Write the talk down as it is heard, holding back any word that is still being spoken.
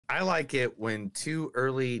I like it when two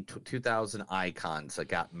early 2000 icons that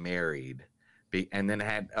got married and then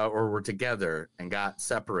had or were together and got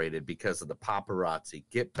separated because of the paparazzi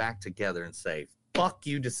get back together and say, fuck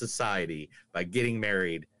you to society by getting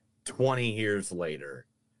married 20 years later.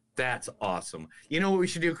 That's awesome. You know what we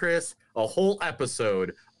should do, Chris? A whole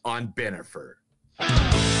episode on Bennifer.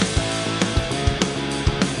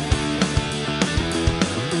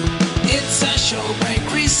 It's a show by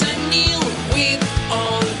Chris and Neil with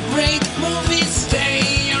all great movies.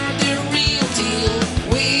 They are the real deal.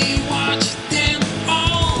 We watch them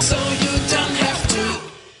all, so you don't have to.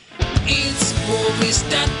 It's movies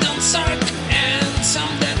that don't suck and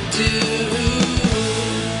some that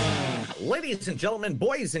do. Ladies and gentlemen,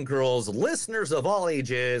 boys and girls, listeners of all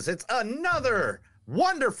ages, it's another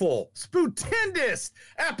wonderful, stupendous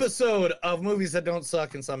episode of Movies That Don't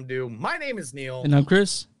Suck and Some Do. My name is Neil. And I'm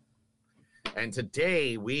Chris. And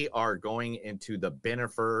today we are going into the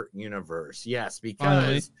Bennifer universe. Yes,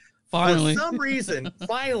 because finally. For some reason,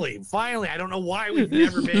 finally, I don't know why we've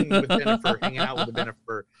never been with Bennifer, hanging out with the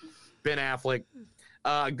Bennifer, Ben Affleck.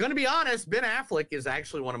 Gonna be honest, Ben Affleck is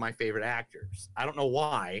actually one of my favorite actors. I don't know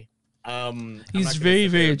why. He's very,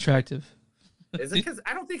 very attractive. Is it because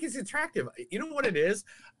I don't think he's attractive? You know what it is?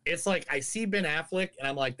 It's like I see Ben Affleck and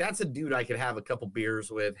I'm like, that's a dude I could have a couple beers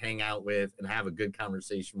with, hang out with, and have a good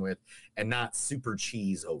conversation with, and not super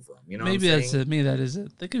cheese over him. You know, maybe that's it. Maybe that is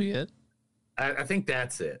it. That could be it. I think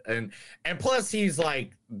that's it. And plus he's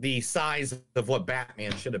like the size of what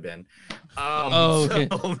Batman should have been. Okay.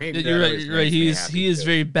 So you're right. You're right. He is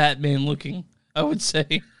very Batman looking, I would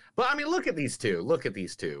say. But I mean, look at these two.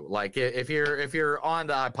 Like, if you're on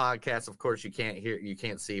the podcast, of course you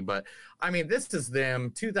can't see. But I mean, this is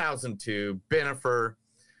them, 2002, Bennifer.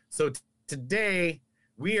 So today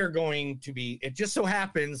we are going to be. It just so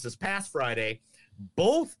happens this past Friday,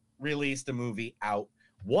 both released a movie out.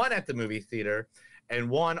 One at the movie theater, and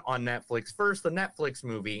one on Netflix. First, the Netflix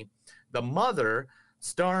movie, The Mother,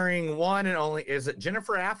 starring one and only. Is it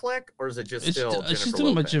Jennifer Affleck or is it just still Jennifer Lopez? She's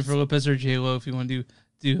talking about Jennifer Lopez or J-Lo if you want to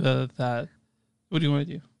do that. What do you want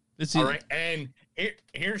to do? All right, and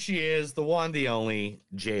here she is, the one, the only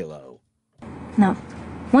J-Lo. Now,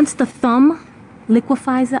 once the thumb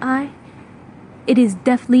liquefies the eye, it is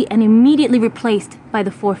deftly and immediately replaced by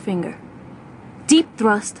the forefinger. Deep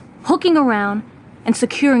thrust, hooking around, and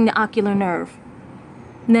securing the ocular nerve.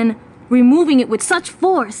 And then removing it with such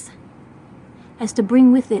force as to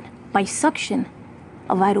bring with it, by suction,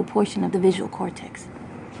 a vital portion of the visual cortex.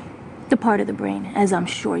 The part of the brain, as I'm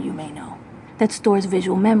sure you may know, that stores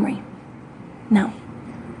visual memory. Now,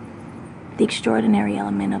 the extraordinary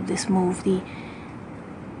element of this move, the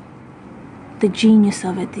genius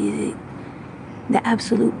of it, the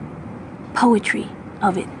absolute poetry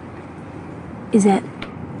of it, is that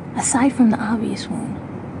aside from the obvious wound,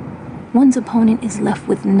 one's opponent is left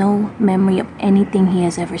with no memory of anything he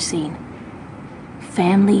has ever seen.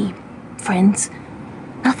 Family, friends,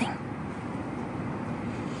 nothing.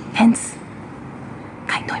 Hence,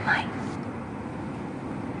 kaitoy mai.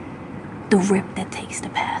 The rip that takes the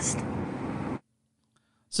past.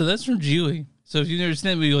 So that's from Geely. So if you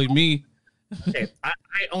understand me like me. Okay, I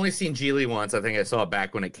only seen Geely once. I think I saw it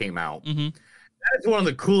back when it came out. Mm-hmm. That is one of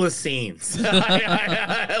the coolest scenes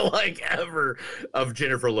I like ever of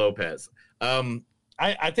Jennifer Lopez. I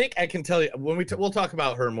think I can tell you when we'll talk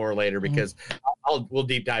about her more later because we'll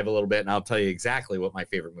deep dive a little bit and I'll tell you exactly what my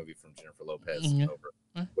favorite movie from Jennifer Lopez over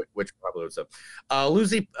which probably was up.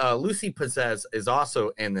 Lucy Paez is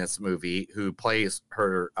also in this movie, who plays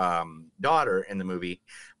her daughter in the movie,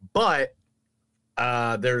 but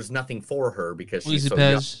there's nothing for her because she's so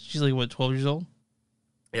young. She's like what, 12 years old?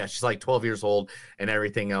 Yeah, she's like 12 years old, and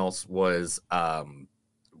everything else was 100%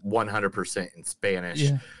 in Spanish.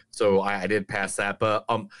 Yeah. So I did pass that. But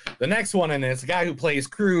the next one in this, a guy who plays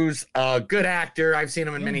Cruz, good actor. I've seen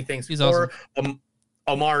him in many things before. Awesome.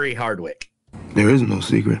 Omari Hardwick. There is no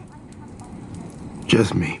secret.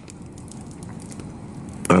 Just me.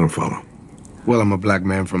 I don't follow. Well, I'm a black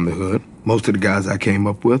man from the hood. Most of the guys I came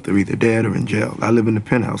up with are either dead or in jail. I live in the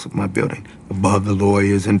penthouse of my building, above the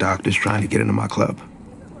lawyers and doctors trying to get into my club.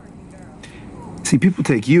 See, people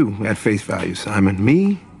take you at face value, Simon.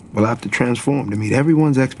 Me, well, I have to transform to meet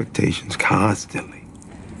everyone's expectations constantly.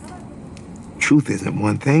 Truth isn't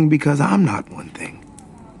one thing because I'm not one thing.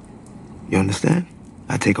 You understand?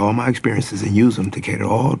 I take all my experiences and use them to cater to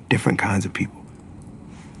all different kinds of people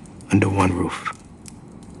under one roof.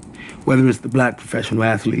 Whether it's the black professional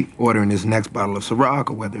athlete ordering his next bottle of Ciroc,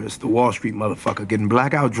 or whether it's the Wall Street motherfucker getting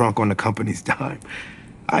blackout drunk on the company's dime,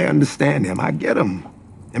 I understand him. I get him.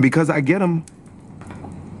 And because I get him,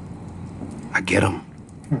 I get him.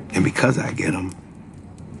 And because I get him,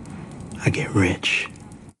 I get rich.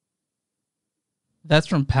 That's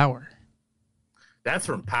from Power. That's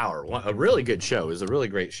from Power. A really good show. It was a really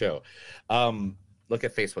great show. Look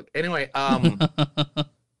at Facebook. Anyway, that's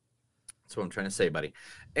what I'm trying to say, buddy.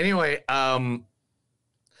 Anyway,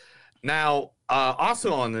 now,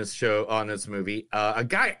 also on this show, on this movie, a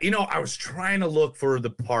guy, I was trying to look for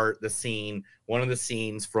one of the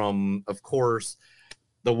scenes from, of course,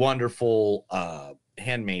 the wonderful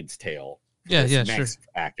Handmaid's Tale. Yeah, Max sure.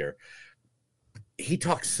 Actor. He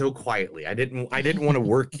talks so quietly. I didn't want to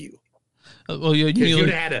work you. Well, you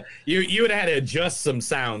would have had to adjust some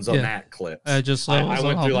sounds on that clip. I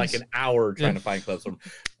went through like an hour trying to find clips from.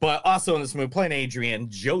 But also in this movie, playing Adrian,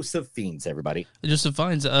 Joseph Fiennes, everybody. Joseph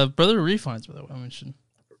Fiennes, brother of Refines, by the way, I mentioned.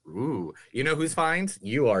 Ooh, you know who's Fiennes?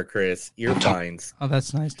 You are, Chris. You're Fiennes. Oh,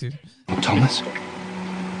 that's nice, dude. Thomas,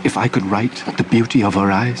 if I could write the beauty of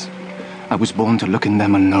her eyes, I was born to look in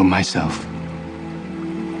them and know myself.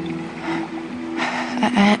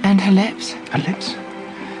 And her lips? Her lips?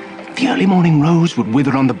 The early morning rose would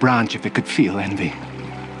wither on the branch if it could feel envy.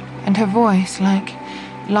 And her voice, like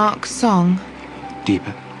lark's song?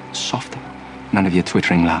 Deeper, softer. None of your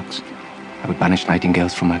twittering larks. I would banish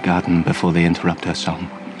nightingales from her garden before they interrupt her song.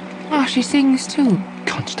 Oh, she sings too?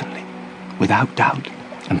 Constantly, without doubt,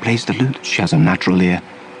 and plays the lute. She has a natural ear.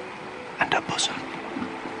 And her bosom.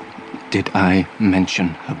 Did I mention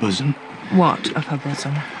her bosom? What of her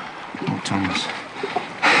bosom? Oh, Thomas.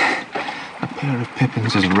 A pair of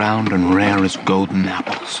pippins as round and rare as golden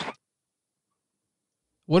apples.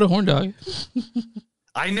 What a horn dog.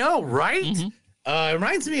 I know, right? Mm-hmm. It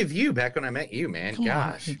reminds me of you back when I met you, man.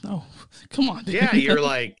 Gosh. No. Come on, dude. Yeah, you're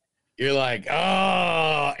like,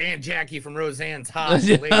 oh, Aunt Jackie from Roseanne's Hot,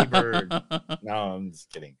 Lady Bird. No, I'm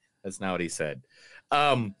just kidding. That's not what he said.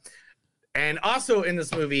 And also in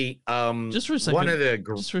this movie, just for a second.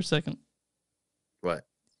 Just for a second. What?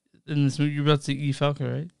 In this movie, you're about to see E.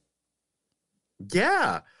 Falco, right?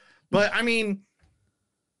 Yeah, but I mean,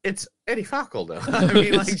 it's Eddie Falco, though. I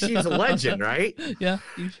mean, like, she's a legend, right? Yeah,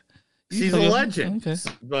 she's a legend. Okay.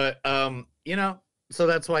 But so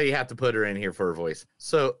that's why you have to put her in here for her voice.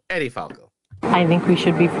 So Eddie Falco. I think we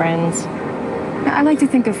should be friends. I like to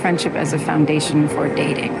think of friendship as a foundation for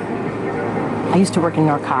dating. I used to work in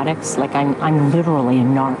narcotics, like I'm literally a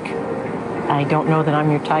narc. I don't know that I'm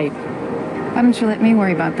your type. Why don't you let me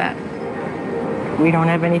worry about that? We don't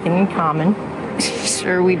have anything in common.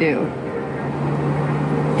 Sure we do.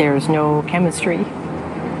 There's no chemistry.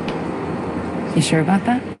 You sure about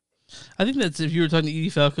that? I think that's if you were talking to Edie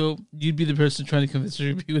Falco, you'd be the person trying to convince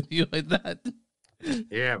her to be with you like that.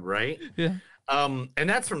 Yeah, right? Yeah. And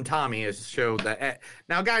that's from Tommy. It showed that.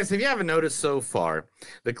 Now, guys, if you haven't noticed so far,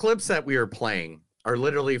 the clips that we are playing are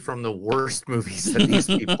literally from the worst movies that these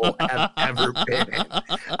people have ever been in.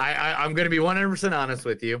 I'm going to be 100% honest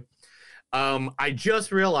with you. I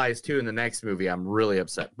just realized, too, in the next movie, I'm really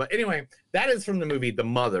upset. But anyway, that is from the movie The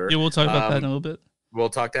Mother. Yeah, we'll talk about that in a little bit. We'll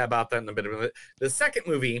talk about that in a bit. The second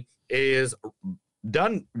movie is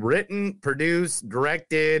done, written, produced,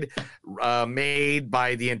 directed, made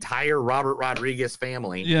by the entire Robert Rodriguez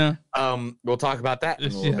family. Yeah. We'll talk about that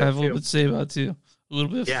in a little bit. I have a little bit to say about it, too. A little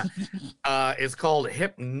bit. Yeah. It's called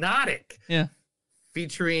Hypnotic. Yeah.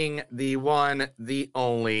 Featuring the one, the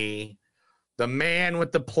only, the man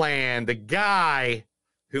with the plan, the guy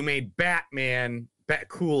who made Batman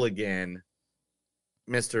cool again.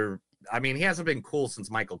 He hasn't been cool since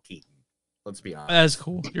Michael Keaton. Let's be honest. That's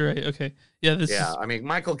cool. You're right. Okay. Yeah. I mean,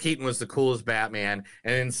 Michael Keaton was the coolest Batman,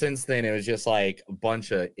 and then since then it was just like a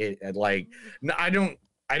bunch of it. Like, I don't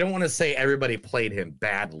want to say everybody played him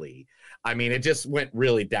badly. I mean, it just went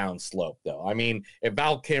really down slope, though. I mean, if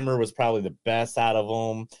Val Kilmer was probably the best out of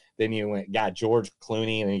them, then you got George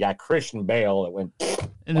Clooney, and you got Christian Bale that went.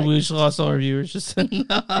 And then we just lost all our viewers. Just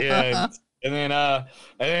yeah, and then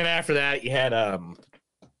after that you had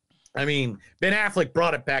Ben Affleck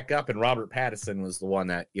brought it back up, and Robert Pattinson was the one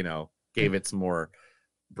that gave it some more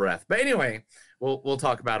breath. But anyway, we'll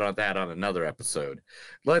talk about that on another episode.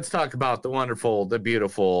 Let's talk about the wonderful, the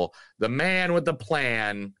beautiful, the man with the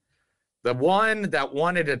plan. The one that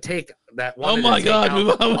wanted to take Alanis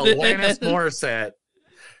Morissette,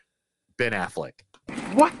 Ben Affleck.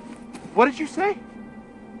 What? What did you say?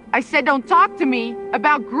 I said don't talk to me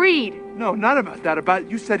about greed. No, not about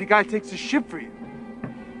that. You said a guy takes a ship for you.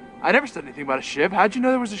 I never said anything about a ship. How'd you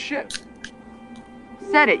know there was a ship?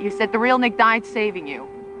 Said it. You said the real Nick died saving you.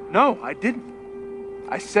 No, I didn't.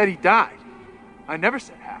 I said he died. I never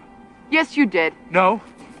said how. Yes, you did. No,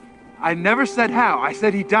 I never said how. I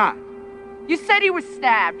said he died. You said he was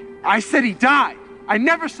stabbed. I said he died. I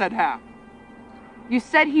never said how. You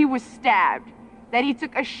said he was stabbed. That he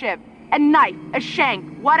took a ship, a knife, a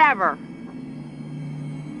shank, whatever.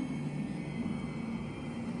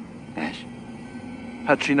 Ash?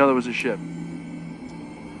 How'd she know there was a ship?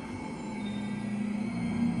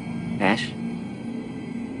 Ash?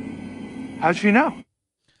 How'd she know?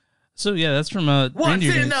 So yeah, that's from What's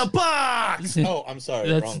Reindeer in Games. the box? Oh, I'm sorry.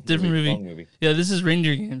 That's wrong a different movie. Wrong movie. Yeah, this is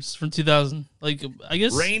Reindeer Games from 2000. Like, I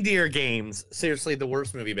guess Reindeer Games. Seriously, the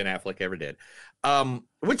worst movie Ben Affleck ever did.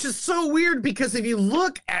 Which is so weird because if you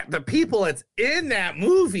look at the people that's in that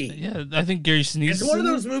movie, yeah, I think Gary Sinise. it's one of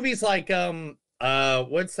those movies like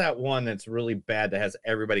what's that one that's really bad that has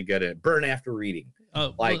everybody good in it? Burn After Reading.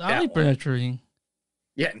 Oh, like well, I like Burn After Reading.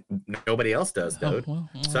 Yeah, nobody else does, dude. Well.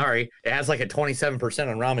 Sorry, it has like a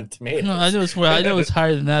 27% on Rotten Tomatoes. No, I know it's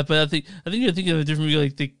higher than that, but I think you're thinking of a different movie,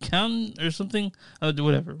 like The Count or something.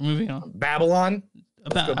 Whatever. Moving on. Babylon.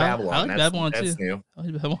 Let's go Babylon. I like Babylon that's too. New. I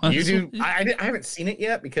like Babylon. You do? I haven't seen it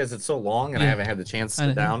yet because it's so long and I haven't had the chance to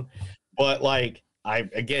sit down. But like, I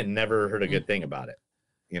again never heard a good thing about it.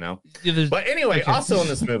 You know. Yeah, but anyway, okay. also in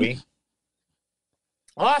this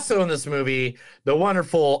movie, the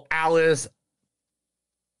wonderful Alice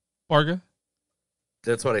Varga.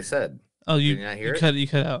 That's what I said. Oh, did you not hear it? You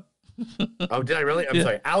cut out. Oh, did I really? I'm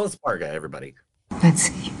sorry. Alice Varga, everybody. Let's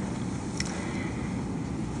see.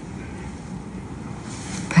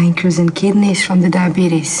 Pancreas and kidneys from the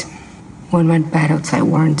diabetes. One went bad outside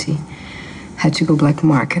warranty. Had to go black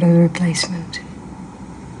market on the replacement.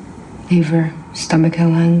 Liver, stomach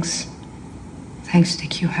and lungs. Thanks to the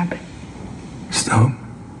Q habit. Stop.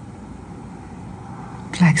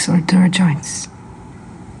 Flexor dura joints.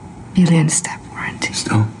 Billion step warranty.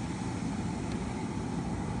 Stop.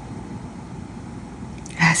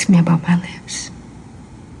 Ask me about my lips.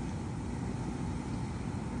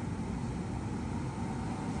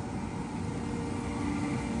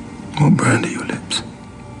 What brand are your lips?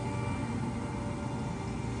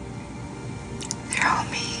 They're all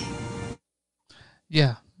me.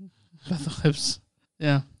 Yeah. The lips.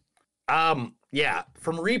 Yeah. Yeah.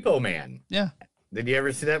 From Repo Man. Yeah. Did you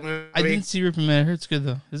ever see that movie? I didn't see Repo Man. I heard it's good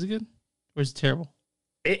though. Is it good? Or is it terrible?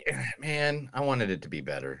 Man, I wanted it to be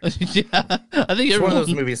better. Yeah. I think it's one of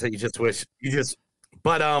those movies that you just wish you just.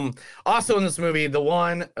 But also in this movie, the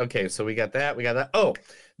one. Okay, so we got that. Oh,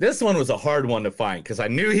 this one was a hard one to find because I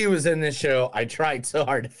knew he was in this show. I tried so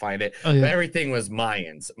hard to find it. Oh, yeah. But everything was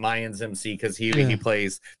Mayans MC because he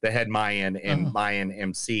plays the head Mayan in Mayan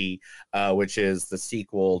MC, which is the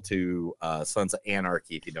sequel to Sons of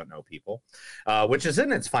Anarchy. If you don't know, people, which is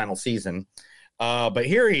in its final season. But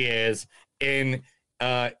here he is in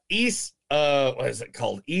East. What is it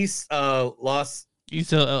called? East Los.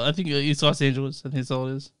 I think East Los Angeles. I think that's all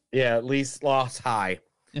it is. Yeah, East Los High.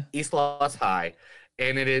 Yeah. East Los High.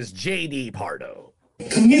 And it is J.D. Pardo.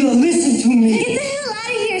 Camila, listen to me. Get the hell out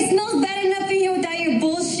of here. It smells bad enough in here without your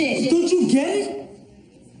bullshit. Don't you get it?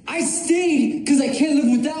 I stayed because I can't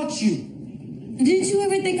live without you. Didn't you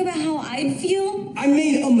ever think about how I'd feel? I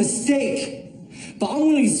made a mistake, but I'm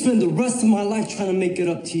willing to spend the rest of my life trying to make it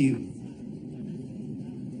up to you.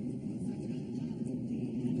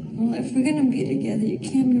 Well, if we're gonna be together, you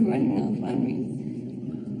can't be running off on me.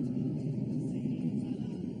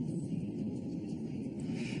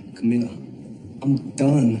 Camila, I'm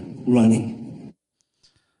done running.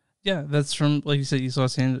 Yeah, that's from, like you said, East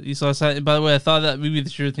Los Angeles. East Los Angeles. By the way, I thought that movie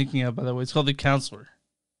that you were thinking of, by the way, it's called The Counselor.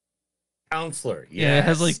 Counselor, yes. Yeah, it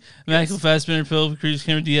has like Michael Fassbender, Philip Cruz,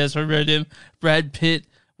 Cameron Diaz, Brad Pitt,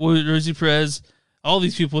 Rosie Perez, all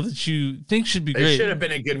these people that you think should be great. It should have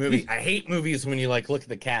been a good movie. I hate movies when you like look at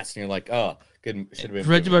the cast and you're like, oh, good, should have been.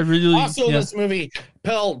 Directed by Ridley. Also, in this movie,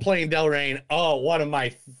 Pell playing Delraine. Oh, one of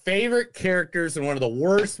my favorite characters in one of the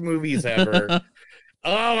worst movies ever.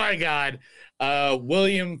 Oh my God,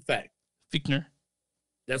 William Fichtner.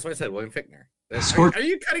 That's what I said, William Fichtner. Are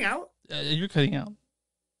you cutting out? You're cutting out.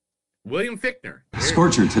 William Fichtner.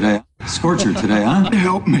 Scorcher today, huh?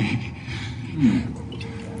 Help me.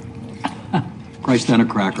 Christ on a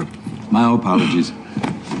cracker. My apologies.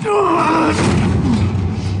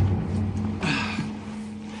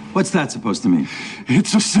 What's that supposed to mean?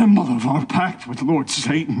 It's a symbol of our pact with Lord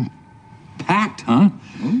Satan. Pact, huh?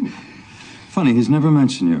 Ooh. Funny, he's never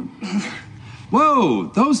mentioned you. Whoa,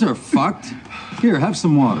 those are fucked. Here, have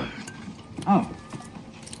some water. Oh.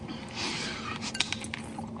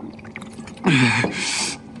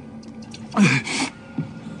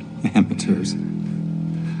 Amateurs.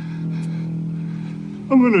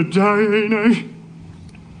 I'm gonna die, ain't I?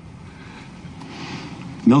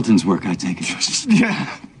 Milton's work, I take it.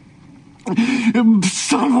 Yeah.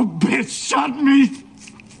 Son of a bitch shot me.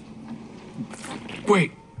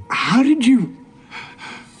 Wait, how did you...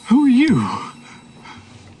 Who are you?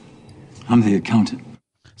 I'm the accountant.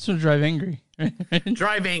 So Drive Angry.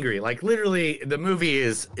 Drive Angry. Like literally, the movie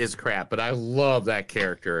is crap, but I love that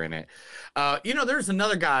character in it. There's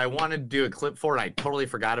another guy I wanted to do a clip for, and I totally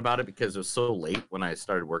forgot about it because it was so late when I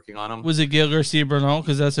started working on him. Was it Gael García Bernal?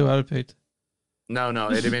 Because that's who I would have picked. No,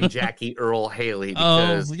 it'd have been Jackie Earle Haley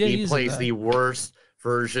because he plays the worst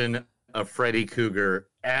version of Freddy Krueger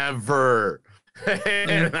ever.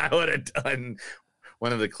 And I would have done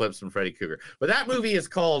one of the clips from Freddy Krueger. But that movie is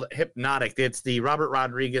called Hypnotic. It's the Robert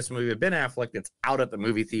Rodriguez movie with Ben Affleck that's out at the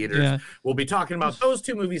movie theaters. Yeah. We'll be talking about those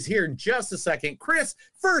two movies here in just a second. Chris,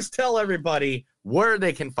 first tell everybody where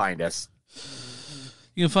they can find us.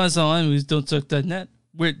 You can find us online at moviesdon'tsuck.net.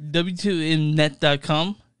 We're at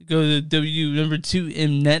w2mnet.com. Go to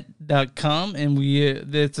w2mnet.com, and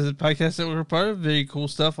that's a podcast that we're a part of. Very cool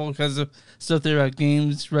stuff, all kinds of stuff there about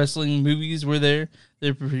games, wrestling, movies. We're there.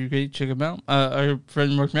 They're pretty great. Check them out. Our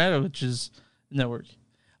friend Mark Maddow, which is the network.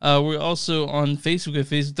 We're also on Facebook at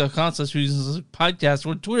facebook.com/podcast.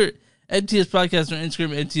 We're on Twitter, MTS Podcast, on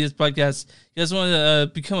Instagram, MTS Podcast. You guys want to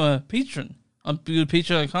become a patron? Go to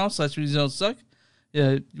patreon.com/moviesdon'tsuck.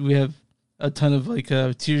 Yeah, we have a ton of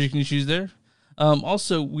tiers you can choose there.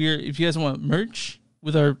 Also, if you guys want merch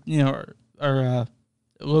with our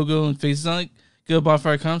logo and faces on it, go to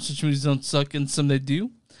bonfire.com, such movies don't suck and some they do.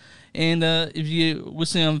 And if you're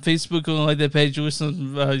listening on Facebook, go like that page. You're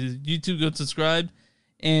listening on YouTube, go subscribe.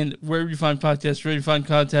 And wherever you find podcasts, wherever you find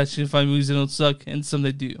contacts, you can find movies that don't suck and some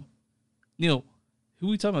they do. Neil, who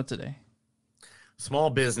are we talking about today? Small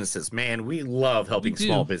businesses. Man, we love helping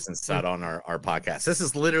small businesses out on our podcast. This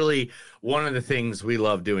is literally one of the things we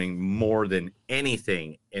love doing more than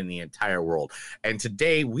anything in the entire world. And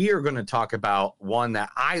today we are going to talk about one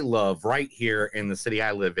that I love right here in the city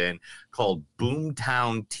I live in called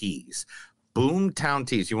Boomtown Tees. Boomtown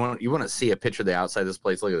Tees. You want to see a picture of the outside of this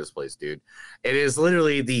place? Look at this place, dude. It is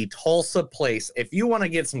literally the Tulsa place. If you want to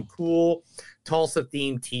get some cool Tulsa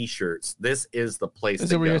themed t-shirts, this is the place to go. Is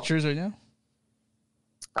that where you got yours right now?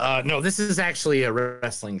 No, this is actually a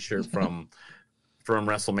wrestling shirt from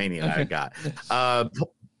WrestleMania that I got.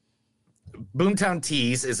 Boomtown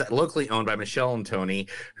Tees is locally owned by Michelle and Tony,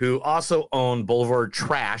 who also own Boulevard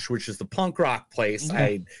Trash, which is the punk rock place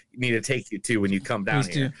I need to take you to when you come down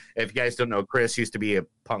here. If you guys don't know, Chris used to be a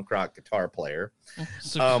punk rock guitar player.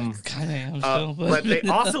 But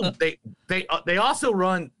they also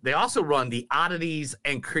run the Oddities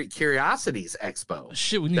and Curiosities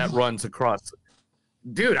Expo that runs across.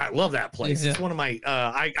 Dude, I love that place. It's one of my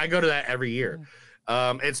I go to that every year.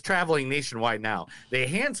 It's traveling nationwide now. They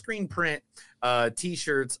hand screen print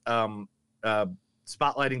t-shirts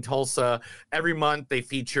spotlighting Tulsa. Every month they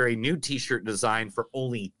feature a new t-shirt design for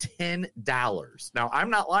only $10. Now, I'm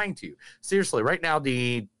not lying to you. Seriously, right now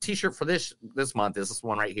the t-shirt for this month is this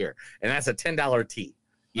one right here, and that's a $10 tee.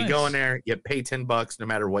 You go in there, you pay $10 no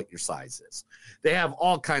matter what your size is. They have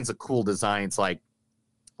all kinds of cool designs like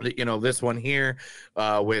this one here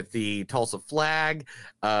with the Tulsa flag.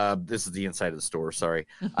 This is the inside of the store. Sorry.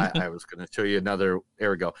 I was going to show you another. There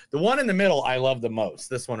we go. The one in the middle, I love the most.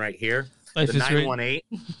 This one right here. The 918.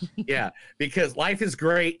 Yeah, because life is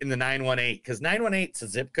great in the 918 because 918 is a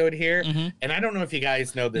zip code here. And I don't know if you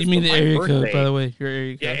guys know this. You mean the area code, by the way. Your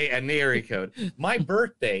area code. Yeah, and the area code. My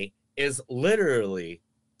birthday is literally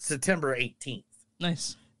September 18th.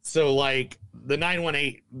 Nice. So, the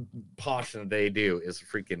 918 portion they do is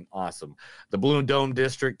freaking awesome. The Blue Dome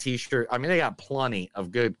District t-shirt. I mean, they got plenty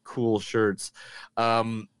of good, cool shirts.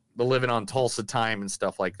 The Living on Tulsa time and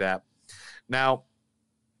stuff like that. Now,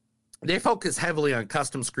 they focus heavily on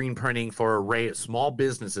custom screen printing for an array of small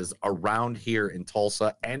businesses around here in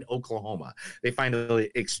Tulsa and Oklahoma. They find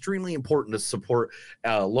it extremely important to support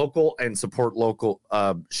local and support local,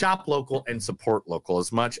 shop local and support local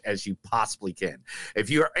as much as you possibly can. If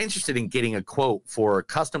you are interested in getting a quote for a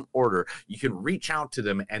custom order, you can reach out to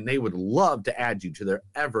them and they would love to add you to their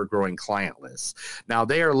ever-growing client list. Now,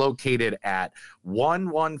 they are located at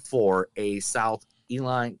 114A South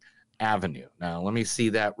Eline Avenue. Now, let me see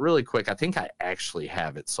that really quick. I think I actually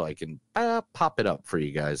have it so I can pop it up for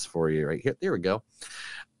you guys right here. There we go.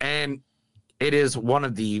 And it is one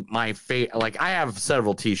of my favorite. I have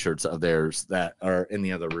several t-shirts of theirs that are in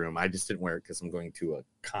the other room. I just didn't wear it because I'm going to a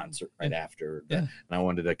concert right after. And I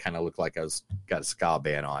wanted to kind of look like I got a ska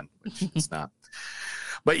band on, which it's not.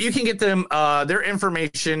 But you can get them their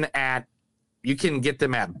information at You can get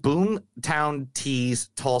them at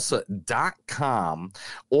boomtownteestulsa.com,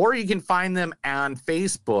 or you can find them on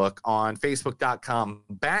Facebook on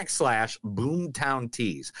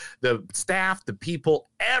facebook.com/boomtowntees. The staff, the people,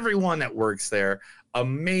 everyone that works there,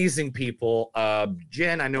 amazing people.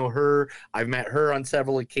 Jen, I know her. I've met her on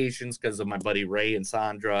several occasions because of my buddy Ray and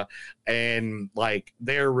Sandra, and like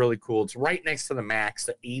they're really cool. It's right next to the Max,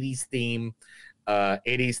 the 80s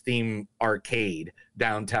theme arcade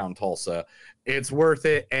downtown Tulsa. It's worth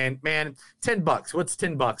it. And man, $10. What's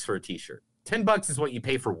 $10 for a t-shirt? $10 is what you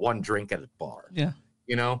pay for one drink at a bar. Yeah.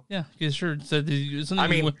 You know? Yeah. Sure. So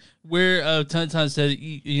wear a ton of times to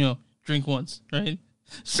eat, drink once, right?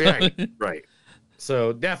 So. Right.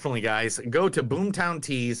 So definitely, guys, go to Boomtown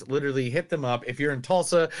Tees. Literally hit them up. If you're in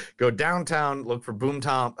Tulsa, go downtown, look for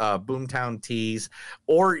Boomtown Tees.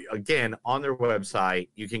 Or, again, on their website,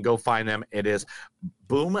 you can go find them. It is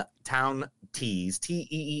Boomtown Tees,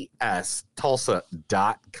 Tees,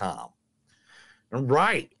 Tulsa.com. All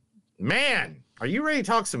right. Man, are you ready to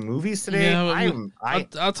talk some movies today? Yeah,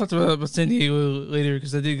 I'll talk about San Diego later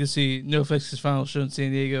because I did go see NoFX's final show in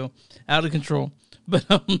San Diego. Out of control. But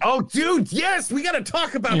oh, dude, yes, we got to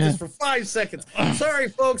talk about this for 5 seconds. Sorry,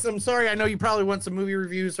 folks. I'm sorry. I know you probably want some movie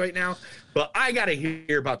reviews right now, but I got to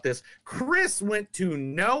hear about this. Chris went to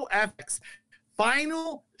NoFX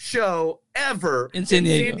final show ever in San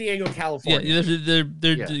Diego, California. Yeah,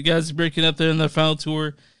 the guys breaking up there in their final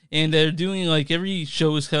tour, and they're doing like every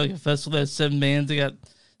show is kind of like a festival that has 7 bands. They got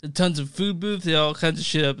tons of food booths, they all kinds of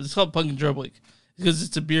shit up. It's called Punk and Drublic because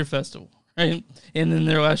it's a beer festival, right? And then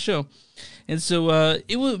their last show. And so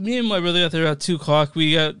it was me and my brother got there about 2:00.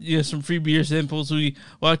 We got some free beer samples. We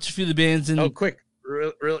watched a few of the bands. And quick,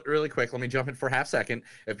 really quick. Let me jump in for a half second.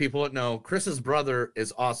 If people don't know, Chris's brother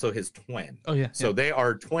is also his twin. Oh yeah. So they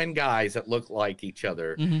are twin guys that look like each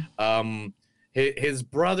other. Mm-hmm. His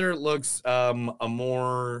brother looks a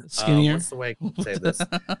more skinnier. What's the way I can say this?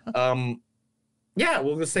 Yeah,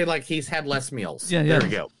 we'll just say like he's had less meals. Yeah. There we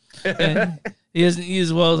go. He hasn't eaten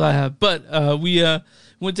as well as I have, but we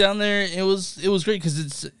went down there. It was great because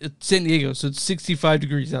it's San Diego, so it's 65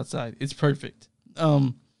 degrees outside. It's perfect.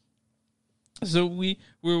 So we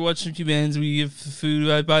were watching a few bands. We give food.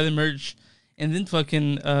 I buy the merch, and then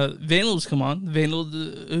fucking Vandals come on.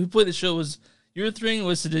 Who played the show was Urethring,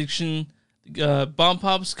 West Addiction, Bomb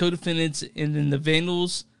Pops, Co-Defendants, and then the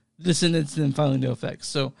Vandals, Descendants, and then finally NoFX.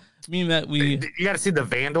 So me and Matt, you got to see the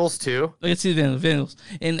Vandals too. I got to see the Vandals,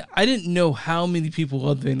 and I didn't know how many people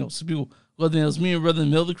love the Vandals. So people love the Vandals. Me and my brother in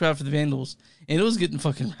the middle of the crowd for the Vandals, and it was getting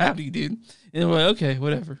fucking rowdy, dude. And we're like, okay,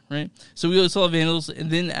 whatever, right? So we saw the Vandals,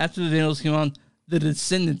 and then after the Vandals came on, the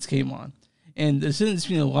Descendants came on, and the Descendants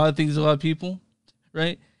mean a lot of things to a lot of people,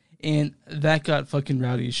 right? And that got fucking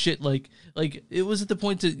rowdy as shit. Like it was at the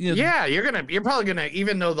point that yeah, you're probably gonna,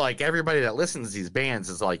 even though like everybody that listens to these bands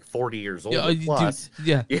is like 40 years old plus.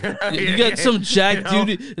 Dude, yeah. You got some jacked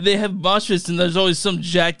dude. They have mosh pits, and there's always some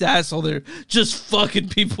jacked asshole there just fucking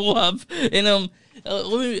people up. And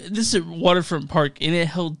this is at Waterfront Park, and it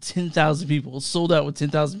held 10,000 people. It sold out with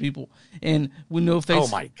 10,000 people. And when NoFX, oh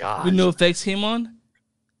my god, when NoFX came on,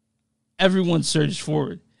 everyone surged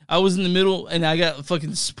forward. I was in the middle, and I got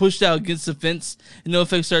fucking pushed out against the fence, and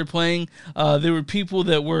NoFX started playing. There were people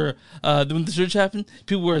that were, when the surge happened,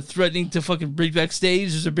 people were threatening to fucking break backstage.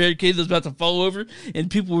 There's a barricade that was about to fall over,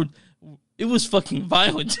 and people were, it was fucking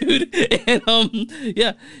violent, dude. And,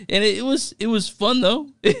 yeah, and it was fun, though.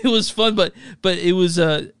 It was fun, but it was,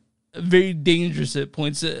 very dangerous at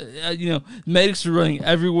points. Medics were running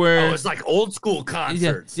everywhere. Oh, it's like old school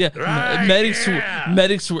concerts. Yeah. Right?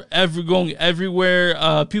 Medics were going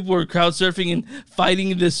everywhere. People were crowd surfing and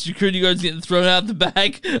fighting the security guards getting thrown out the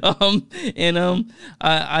back.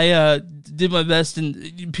 I did my best,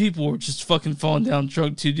 and people were just fucking falling down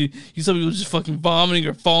drunk too, dude. You saw people just fucking vomiting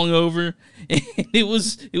or falling over, and it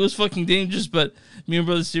was fucking dangerous. But me and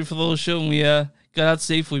brother stayed for the whole show, and we got out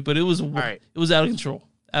safely. But it was out of control.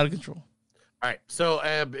 Out of control. All right. So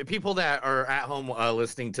people that are at home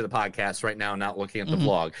listening to the podcast right now, not looking at the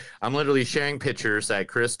vlog, I'm literally sharing pictures that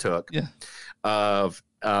Chris took of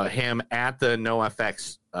him at the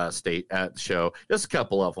NoFX state at the show. Just a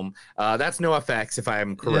couple of them. That's NoFX, if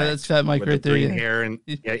I'm correct. Yeah, that's Fat Mike right there. Green hair and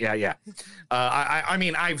yeah. I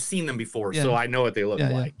mean, I've seen them before, so I know what they look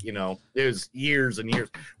like. You know, it was years and years.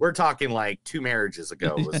 We're talking like 2 marriages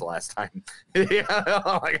ago was the last time.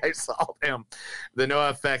 Like I saw them. The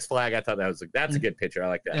NoFX flag. I thought that's a good picture. I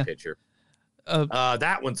like that picture.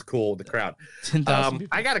 That one's cool. The crowd. 10,000.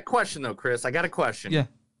 I got a question though, Chris. I got a question. Yeah.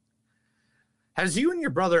 Has you and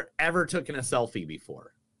your brother ever taken a selfie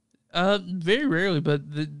before? Very rarely, but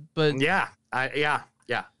yeah,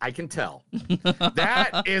 Yeah, I can tell.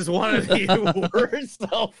 That is one of the worst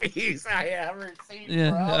selfies I ever seen. Yeah,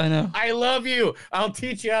 bro. I know. I love you. I'll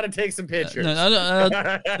teach you how to take some pictures. No,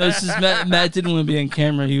 this is Matt didn't want to be on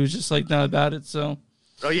camera. He was just like not about it. So.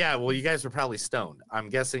 Oh yeah, well you guys were probably stoned. I'm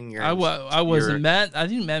guessing you're. I wasn't. Matt. I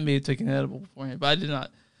think Matt may have taken an edible beforehand, but I did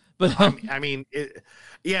not. But I mean,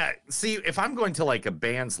 yeah. See, if I'm going to like a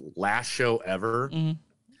band's last show ever,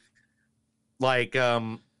 like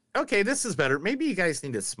okay, this is better. Maybe you guys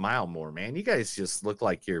need to smile more, man. You guys just look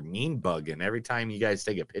like you're mean bugging every time you guys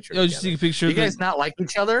take a picture. Oh, just take a picture. You guys not like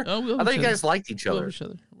each other? Oh, I thought you guys liked each other.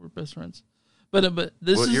 We're best friends. But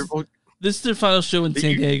this is their final show in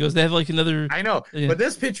San Diego. They have like another. I know, but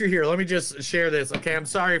this picture here. Let me just share this. Okay, I'm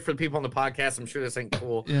sorry for the people on the podcast. I'm sure this ain't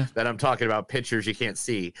cool that I'm talking about pictures you can't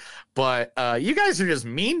see, but you guys are just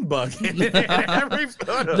mean bugging in every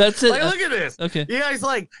photo. That's it. Like, look at this. Okay, you guys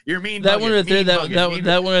like you're mean. That bugging, one right there. That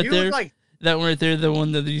one right you there. look like, that one right there. The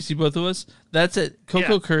one that you see both of us. That's at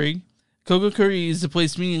Coco Curry. Coco Curry is the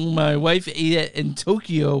place me and my wife ate at in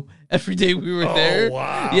Tokyo every day we were there.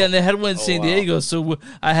 Wow. Yeah, and they had one in San Diego, so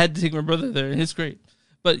I had to take my brother there, and it's great.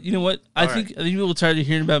 But you know what? I think people are tired of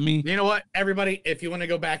hearing about me. You know what, everybody? If you want to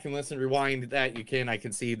go back and listen, rewind that, you can. I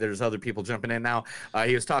can see there's other people jumping in now.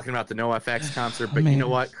 He was talking about the NoFX concert, but you know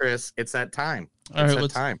what, Chris? It's that time. It's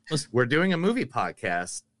that time. We're doing a movie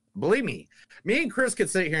podcast. Believe me and Chris could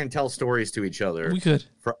sit here and tell stories to each other. We could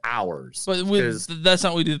for hours, but that's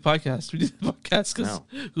not what we do the podcast. We do the podcast because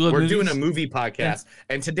we're doing a movie podcast,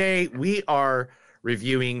 and today we are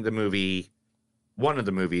reviewing the movie. One of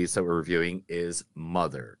the movies that we're reviewing is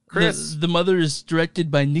Mother. Chris, the Mother is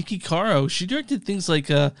directed by Niki Caro. She directed things like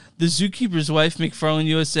The Zookeeper's Wife, McFarlane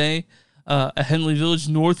USA, A Henley Village,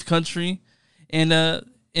 North Country, and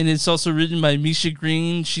it's also written by Misha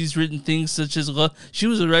Green. She's written things such as she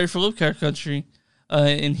was a writer for Lovecraft Country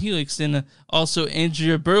and Helix, and also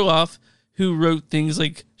Andrea Berloff, who wrote things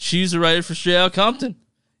like she's a writer for Straight Outta Compton.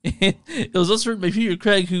 It was also written by Peter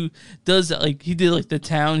Craig, who does he did like The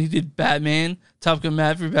Town, he did Batman, Top Gun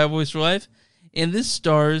Maverick, Bad Boys for Life, and this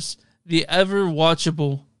stars the ever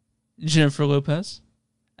watchable Jennifer Lopez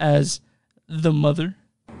as the mother.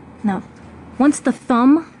 Now, once the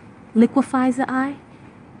thumb liquefies the eye,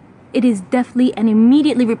 it is deftly and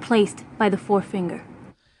immediately replaced by the forefinger.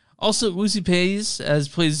 Also, Lucy Paez as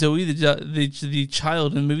plays Zoe, the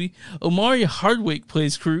child in the movie. Omari Hardwick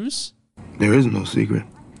plays Cruz. There is no secret.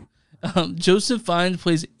 Joseph Fiennes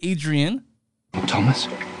plays Adrian. Thomas,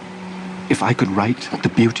 if I could write the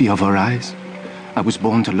beauty of her eyes, I was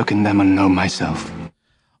born to look in them and know myself.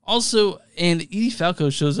 Also, and Edie Falco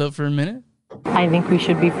shows up for a minute. I think we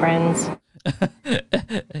should be friends.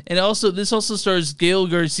 And also, this also stars Gael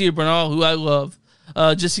García Bernal, who I love.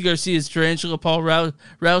 Jesse Garcia is Tarantula, Paul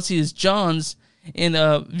Rousey is Johns, and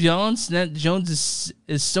Violence Nat Jones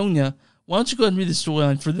is Sonia. Why don't you go ahead and read the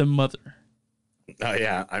storyline for the mother? Oh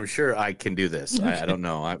yeah, I'm sure I can do this. Okay. I don't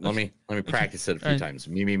know. Let me practice it a few times.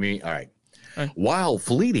 Me. All right. While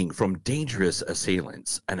fleeing from dangerous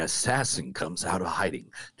assailants, an assassin comes out of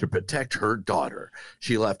hiding to protect her daughter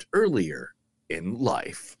she left earlier in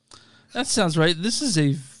life. That sounds right. This is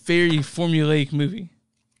a very formulaic movie.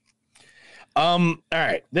 All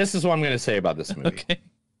right. This is what I'm going to say about this movie. Okay.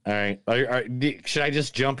 All right. Should I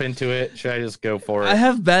just jump into it? Should I just go for it? I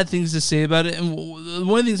have bad things to say about it, and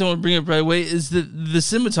one of the things I want to bring up right away is that the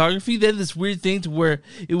cinematography. They had this weird thing to where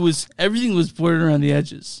everything was blurred around the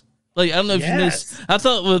edges. Like I don't know if you noticed. I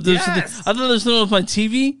thought there's something with my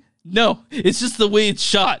TV. No, it's just the way it's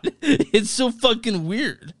shot. It's so fucking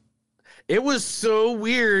weird. It was so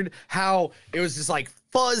weird how it was just like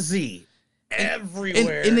fuzzy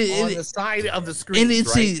everywhere on the side of the screen. And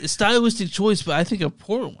it's a stylistic choice, but I think a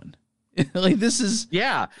poor one. Like this is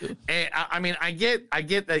And I mean, I get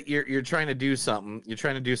that you're trying to do something. You're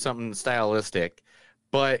trying to do something stylistic,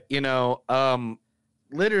 but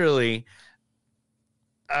literally.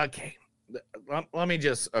 Okay, let me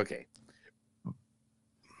just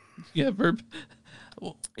Yeah, burp.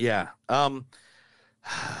 Yeah.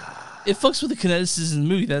 It fucks with the kineticists in the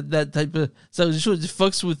movie. That type of so it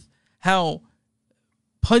fucks with how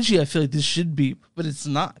punchy I feel like this should be, but it's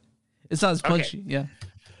not. It's not as punchy. Okay. Yeah.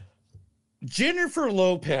 Jennifer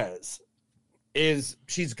Lopez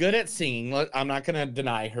she's good at singing. I'm not going to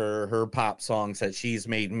deny her pop songs that she's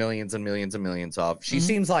made millions and millions and millions of. She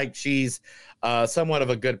seems like she's somewhat of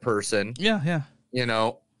a good person. Yeah.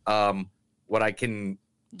 What I can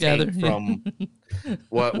take from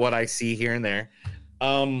what I see here and there.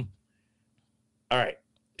 All right.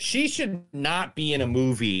 She should not be in a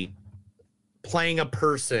movie playing a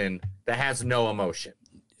person that has no emotion.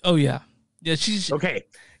 Oh yeah. Yeah, she's okay.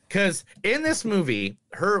 Because in this movie,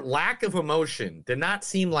 her lack of emotion did not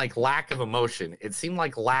seem like lack of emotion. It seemed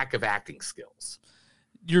like lack of acting skills.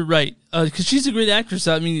 You're right. Because she's a great actress.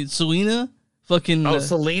 I mean, Selena, fucking. Oh,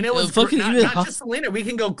 Selena was fucking not just Selena. We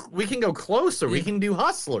can go closer. Yeah. We can do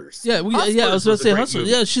Hustlers. Yeah, I was about to say Hustlers.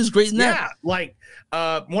 Yeah, she's great in that. Yeah, like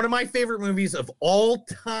one of my favorite movies of all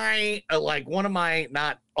time. Like one of my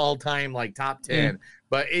not all time like top 10,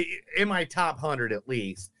 but in my top 100 at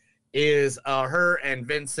least. Is her and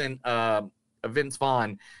Vince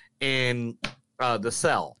Vaughn in The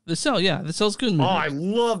Cell. The Cell, yeah. The Cell's good movie. Oh, I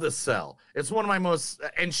love The Cell. It's one of my most...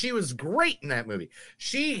 And she was great in that movie.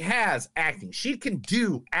 She has acting. She can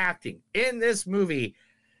do acting. In this movie,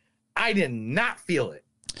 I did not feel it.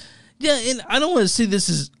 Yeah, and I don't want to say this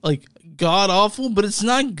is, like, god-awful, but it's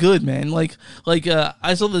not good, man. Like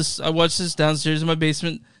I saw this... I watched this downstairs in my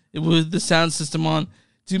basement with the sound system on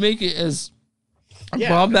to make it as...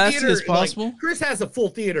 bombastic as possible. Like, Chris has a full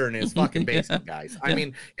theater in his fucking basement, guys. I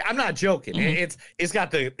mean, I'm not joking. He's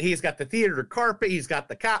got the theater carpet. He's got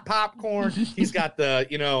the popcorn. He's got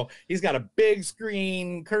he's got a big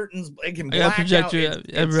screen, curtains. It can black projector. out.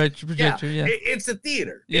 Projector. Yeah. It's a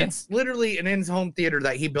theater. Yeah. It's literally an in-home theater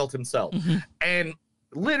that he built himself. And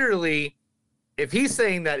literally, if he's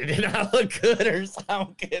saying that it did not look good or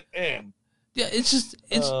something, man. Yeah, it's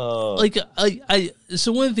like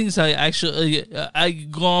so one of the things I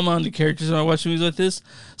glom on the characters when I watch movies like this.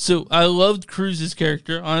 So I loved Cruz's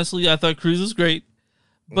character. Honestly, I thought Cruz was great.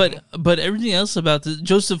 But everything else about this,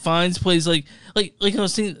 Joseph Fiennes plays like I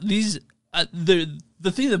was saying, these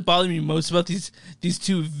the thing that bothered me most about these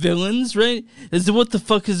two villains, right, is what the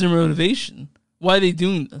fuck is their motivation? Why are they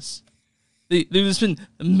doing this? They spend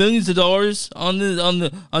millions of dollars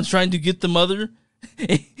on trying to get the mother.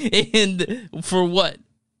 And for what?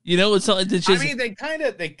 It's not like they just... I mean, they kind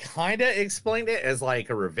of explained it as like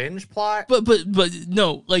a revenge plot. But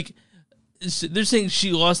no, like they're saying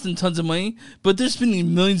she lost them tons of money, but they're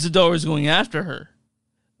spending millions of dollars going after her.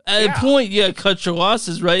 At a point, cut your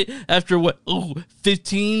losses, right? After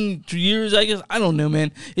 15 years, I guess. I don't know,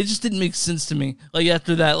 man. It just didn't make sense to me. Like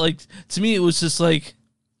after that, like to me, it was just like,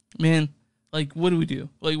 man, like what do we do?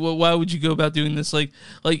 Like, why would you go about doing this? Like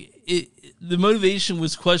it. The motivation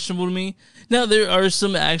was questionable to me. Now there are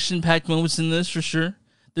some action-packed moments in this for sure.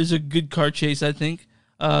 There's a good car chase, I think.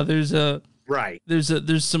 There's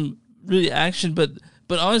some really action, but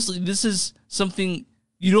honestly, this is something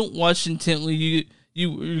you don't watch intently.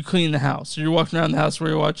 You're cleaning the house. You're walking around the house where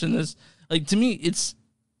you're watching this. Like to me, it's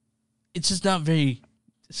just not very.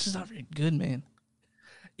 It's just not very good, man.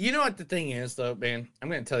 You know what the thing is, though, man. I'm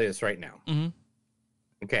going to tell you this right now. Mm-hmm.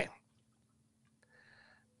 Okay.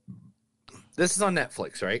 This is on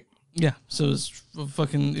Netflix, right? Yeah. So it's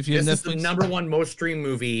fucking if you have Netflix. This is the #1 most streamed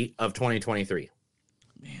movie of 2023.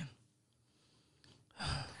 Man,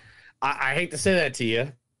 I hate to say that to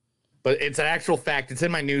you, but it's an actual fact. It's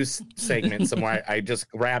in my news segment somewhere. I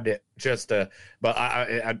just grabbed it just to, but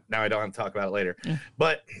I now I don't have to talk about it later. Yeah.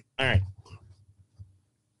 But all right,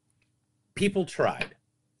 people tried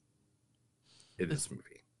in this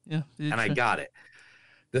movie, and I got it.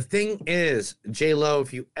 The thing is, J-Lo,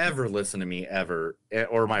 if you ever listen to me ever,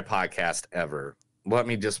 or my podcast ever, let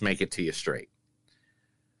me just make it to you straight.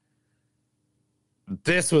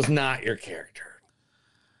 This was not your character.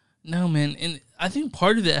 No, man. And I think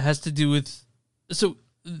part of it has to do with... So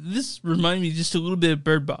this reminded me just a little bit of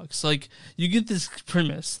Bird Box. Like, you get this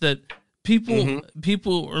premise that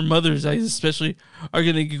people or mothers, I especially, are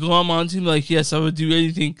going to glom onto like, yes, I would do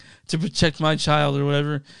anything to protect my child or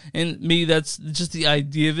whatever. And maybe that's just the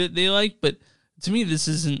idea of it they like. But to me, this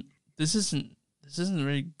isn't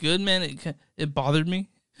very good, man. It bothered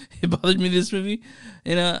me. It bothered me, this movie.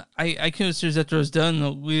 And I came upstairs after I was done.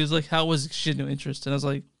 And we was like, how was it? She had no interest. And I was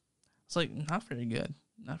like, not very good.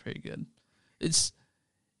 Not very good. It's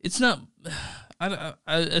not,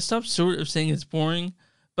 I stopped short of saying it's boring.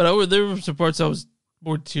 But there were some parts I was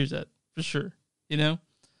bored to tears at, for sure,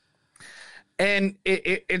 And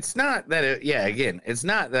it's not that it's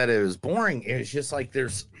not that it was boring. It was just like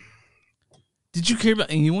there's... Did you care about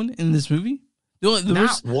anyone in this movie?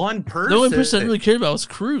 One person. The only person I really cared about was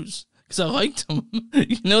Cruz, because I liked him.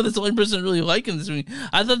 That's the only person I really like in this movie.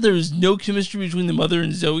 I thought there was no chemistry between the mother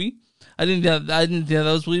and Zoe. I didn't think that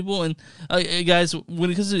was believable. And guys, when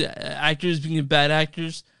it comes to actors being bad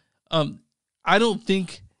actors, I don't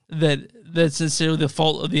think that's necessarily the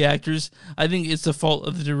fault of the actors. I think it's the fault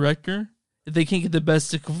of the director if they can't get the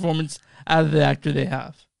best performance out of the actor they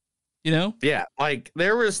have. Yeah, like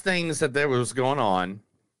there was things that there was going on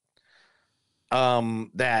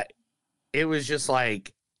that it was just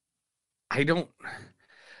like there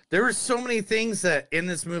were so many things that in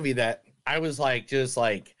this movie that I was like just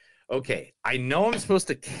like okay, I know I'm supposed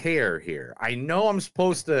to care here. I know I'm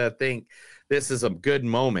supposed to think this is a good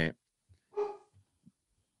moment,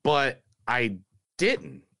 but I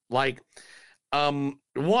didn't. Like, one,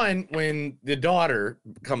 when the daughter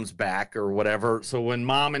comes back or whatever, so when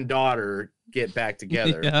mom and daughter get back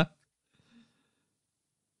together. Yeah.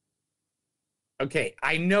 Okay,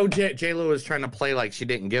 I know J-Lo was trying to play like she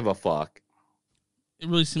didn't give a fuck. It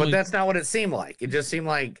really seemed but like... that's not what it seemed like. It just seemed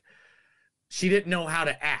like she didn't know how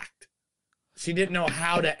to act. She didn't know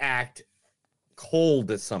how to act cold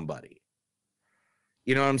to somebody.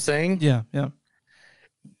 You know what I'm saying? Yeah, yeah.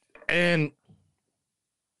 And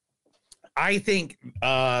I think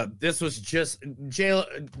this was just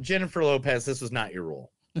Jennifer Lopez. This was not your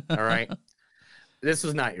role. All right. This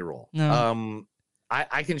was not your role. No.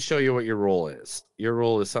 I can show you what your role is. Your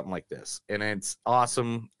role is something like this, and it's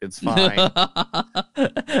awesome. It's fine.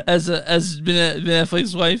 as Ben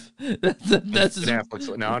Affleck's wife. That's his... Ben Affleck's,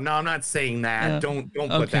 no, I'm not saying that. Yeah. Don't put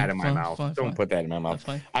Okay, that in my fine, mouth. fine, Don't fine. put that in my mouth.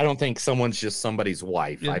 Fine. I don't think someone's just somebody's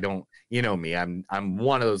wife. Yeah. I don't. You know me. I'm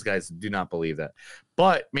one of those guys that do not believe that.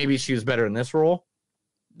 But maybe she was better in this role.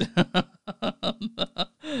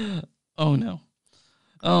 Oh no.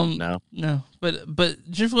 No.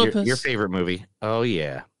 But Jennifer Lopez. Your favorite movie? Oh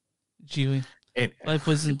yeah. Gee, Life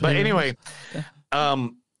wasn't. But anyway,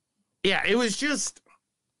 yeah, it was just.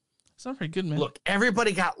 It's not very good, man. Look,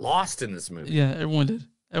 everybody got lost in this movie. Yeah, everyone did.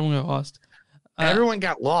 Everyone got lost. Everyone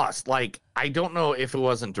got lost. Like, I don't know if it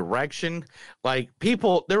wasn't direction. Like,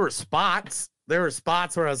 people, there were spots where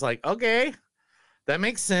I was like, okay, that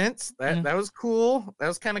makes sense. That was cool. That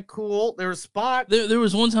was kind of cool. There was spots. There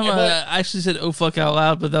was one time I actually said "oh fuck" out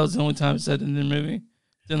loud, but that was the only time I said it in the movie.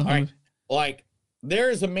 Like,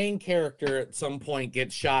 there's a main character at some point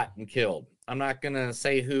gets shot and killed. I'm not gonna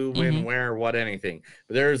say who, when, where, what, anything.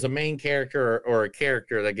 But there's a main character or a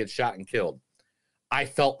character that gets shot and killed. I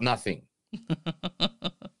felt nothing.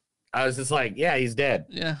 I was just like, yeah, he's dead.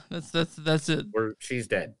 Yeah, that's it. Or she's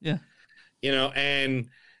dead. Yeah. You know, and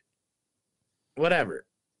whatever.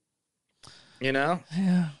 You know?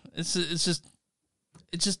 Yeah. It's just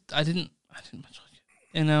I didn't much like it.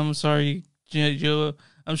 And I'm sorry, Joe.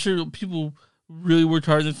 I'm sure people really worked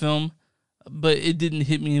hard in the film, but it didn't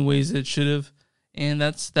hit me in ways that it should have. And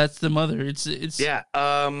that's The Mother. It's yeah.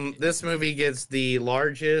 This movie gets the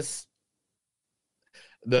largest.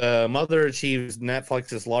 The Mother achieves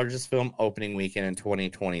Netflix's largest film opening weekend in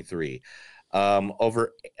 2023.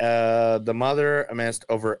 The Mother amassed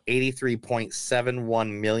over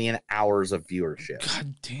 83.71 million hours of viewership.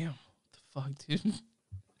 God damn. What the fuck, dude?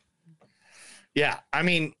 Yeah, I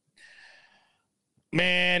mean,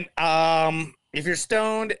 man, if you're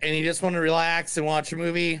stoned and you just want to relax and watch a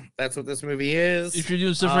movie, that's what this movie is. If you're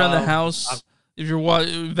doing stuff around the house, if you're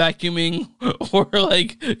vacuuming or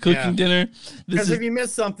like cooking dinner, because if you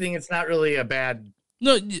miss something, it's not really a bad.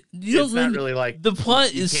 No, you don't. It's not really like the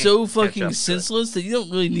plot is so fucking senseless that you don't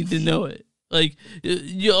really need to know it. Like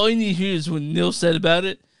all you need to hear is what Neil said about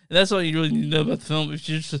it, and that's all you really need to know about the film. If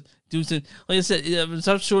you're just doing something, like I said, it's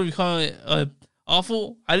not sure of calling it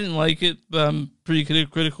awful. I didn't like it, but I'm pretty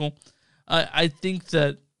critical. I think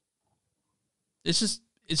that it's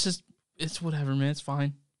whatever, man. It's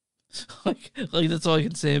fine. like that's all I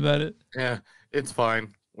can say about it. Yeah, it's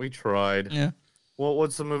fine. We tried. Yeah. Well,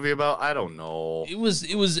 what's the movie about? I don't know. It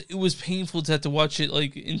was painful to have to watch it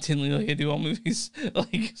like intently, like I do all movies.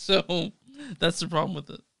 Like, so that's the problem with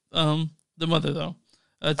it. The Mother though.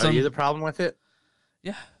 Are you the problem with it?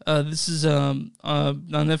 Yeah. This is on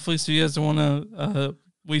Netflix. So you guys don't want to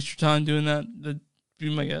waste your time doing that, be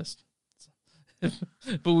my guest.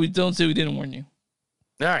 But we don't say we didn't warn you.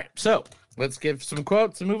 All right, so let's give some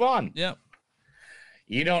quotes and move on. Yeah.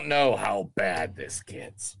 You don't know how bad this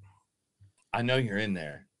gets. I know you're in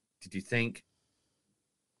there. Did you think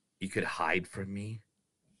you could hide from me?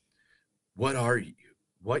 What are you?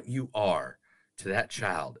 What you are to that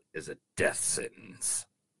child is a death sentence.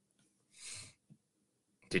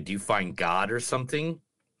 Did you find God or something?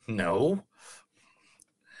 No.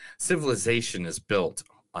 Civilization is built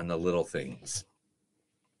on the little things.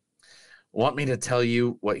 Want me to tell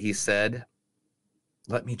you what he said?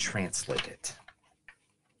 Let me translate it.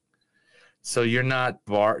 So you're not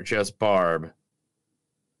just Barb.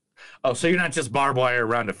 Oh, so you're not just barbed wire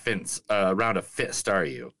around a fence, around a fist, are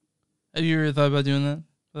you? Have you ever thought about doing that,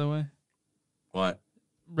 by the way? What?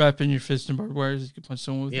 Wrapping your fist in barbed wire so you can punch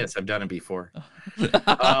someone with it? Yes, I've done it before.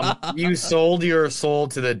 You sold your soul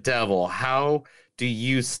to the devil. How do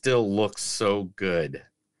you still look so good?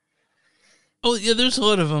 Oh, yeah, there's a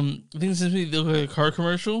lot of things that look like a car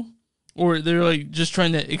commercial. Or they're like just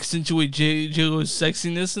trying to accentuate J-Lo's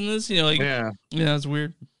sexiness in this, you know, like yeah, that's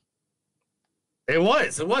weird. It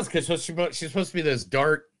was because she's supposed to be this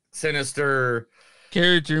dark, sinister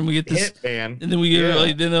character, and we get this hitman, and then we get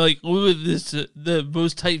like, then they're like, "Oh, this the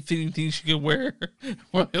most tight fitting thing she could wear."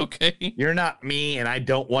 We're like, okay, you're not me, and I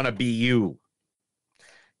don't want to be you.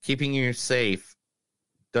 Keeping you safe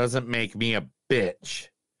doesn't make me a bitch.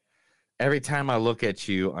 Every time I look at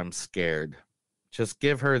you, I'm scared. Just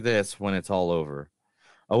give her this when it's all over.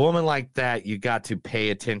 A woman like that, you got to pay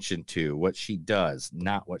attention to what she does,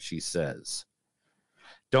 not what she says.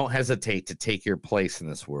 Don't hesitate to take your place in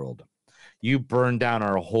this world. You burned down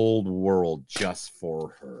our whole world just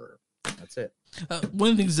for her. That's it.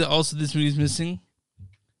 One of the things that also this movie is missing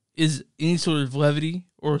is any sort of levity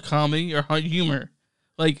or comedy or hard humor.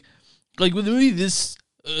 Like with a movie this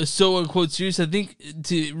so unquote serious, I think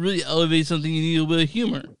to really elevate something, you need a little bit of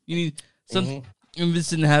humor. You need something. And this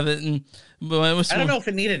didn't have it. And I don't know if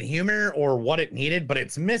it needed humor or what it needed, but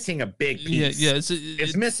it's missing a big piece. Yeah,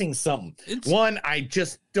 it's missing something. One, I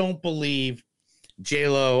just don't believe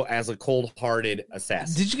J-Lo as a cold-hearted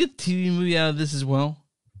assassin. Did you get the TV movie out of this as well?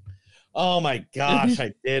 Oh my gosh,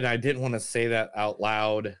 I did. I didn't want to say that out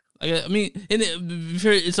loud. I mean, and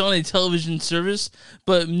it's on a television service,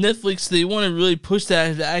 but Netflix, they want to really push the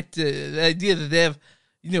idea that they have,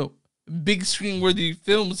 big screen worthy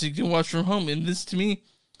films you can watch from home. And this to me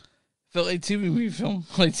felt like TV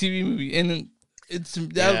movie. And it's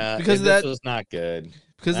because that was not good.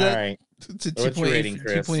 Because all that, right. It's a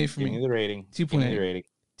 2.8 for me. Give me the rating.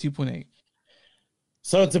 2.8.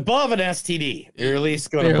 So it's above an STD. You're at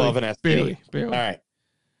least going above an STD. Barely. All right.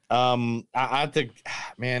 I have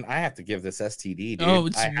to give this STD, dude. Oh,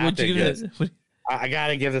 I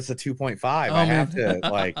gotta give this a 2.5. I have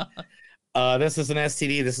to this is an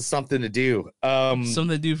STD. This is something to do. Something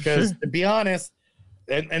to do for sure. To be honest,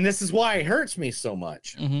 and this is why it hurts me so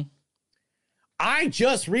much. Mm-hmm. I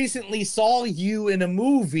just recently saw you in a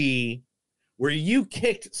movie where you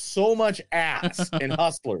kicked so much ass in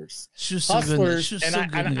Hustlers. Hustlers.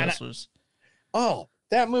 Oh,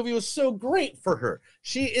 that movie was so great for her.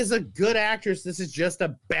 She is a good actress. This is just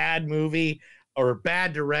a bad movie or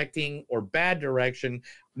bad directing or bad direction.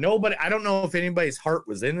 I don't know if anybody's heart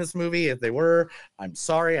was in this movie. If they were, I'm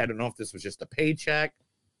sorry. I don't know if this was just a paycheck.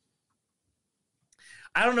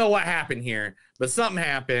 I don't know what happened here, but something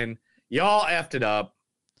happened. Y'all effed it up,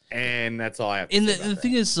 and that's all I have to say. And the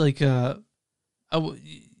thing is, like, so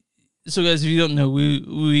guys, if you don't know,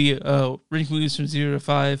 we rank movies from 0 to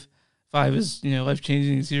 5. 5 is, life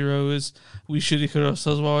changing. 0 is we should have cut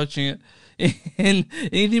ourselves while watching it. And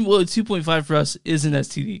anything below 2.5 for us is an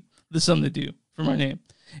STD. There's something to do from our name.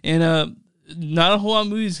 And not a whole lot of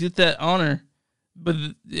movies get that honor. But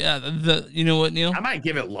you know what, Neil? I might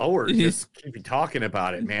give it lower. Just keep you talking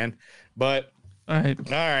about it, man. But all right.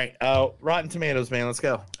 Rotten Tomatoes, man. Let's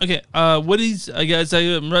go. Okay. What is guys?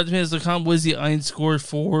 RottenTomatoes.com. What is the audience score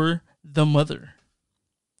for The Mother?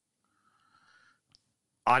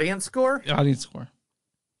 Audience score? Audience score.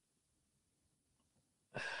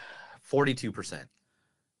 42%.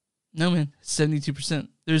 No, man. 72%.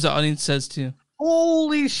 There's an audience says too.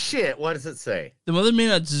 Holy shit. What does it say? The mother may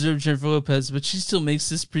not deserve Jennifer Lopez, but she still makes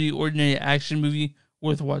this pretty ordinary action movie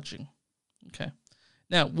worth watching. Okay.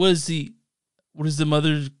 Now, what is the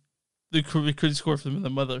critic score for The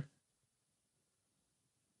Mother?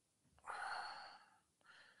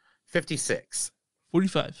 56.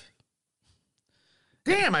 45.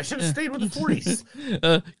 Damn, I should have stayed with the 40s.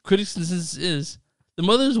 Critics' consensus is The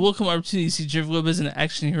Mother's welcome opportunity to see Jennifer Lopez in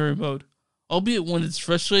action hero mode, albeit one that's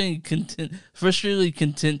frustratingly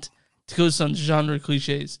content to coast on genre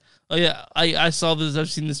cliches. Oh yeah, I saw this. I've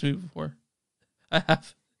seen this movie before. I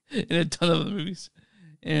have in a ton of other movies,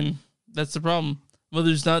 and that's the problem.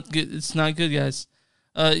 Mother's not good. It's not good, guys.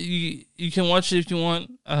 You can watch it if you want.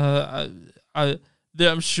 I'm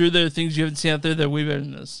sure there are things you haven't seen out there that are way better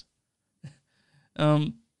than this.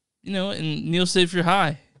 And Neil said if you're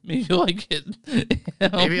high, maybe you'll like it.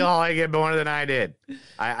 Maybe I'll like it more than I did.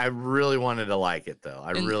 I really wanted to like it, though.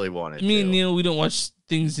 I really wanted to. Me and Neil, we don't watch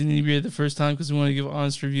things in inebriated the first time because we want to give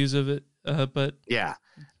honest reviews of it. But yeah.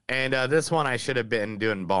 And this one, I should have been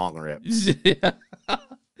doing bong rips. Yeah.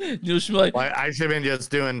 Neil should be like, I should have been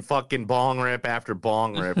just doing fucking bong rip after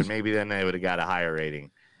bong rip, and maybe then they would have got a higher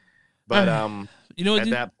rating. But you know what, at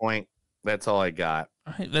that point, that's all I got.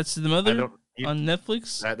 All right, that's The Mother on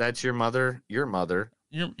Netflix. That's your mother. Your mother.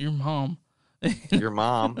 Your mom. Your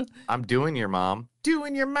mom. I'm doing your mom.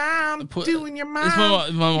 Doing your mom. Doing your mom.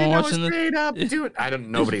 Is my mom watching this? Up.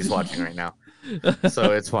 Nobody's watching right now.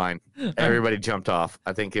 So it's fine. Everybody jumped off.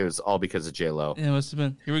 I think it was all because of J-Lo. Yeah, it must have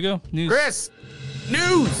been. Here we go. News. Chris!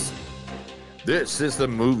 News! This is the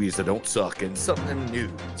movies that don't suck and something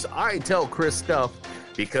news. I tell Chris stuff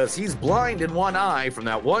because he's blind in one eye from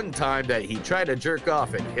that one time that he tried to jerk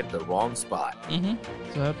off and hit the wrong spot. Mm-hmm.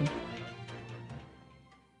 That's what happened.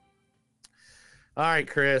 All right,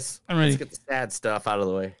 Chris. I'm ready. Let's get the sad stuff out of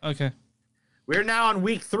the way. Okay. We're now on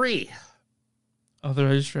week 3. Oh, the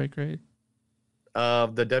writer's strike, right?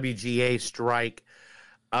 Of the WGA strike.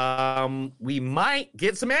 We might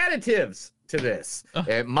get some additives to this.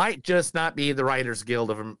 It might just not be the Writers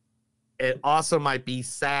Guild of them. It also might be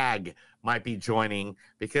SAG might be joining,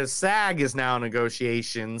 because SAG is now in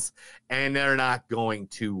negotiations and they're not going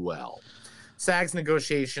too well. SAG's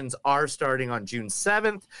negotiations are starting on June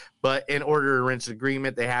 7th, but in order to reach an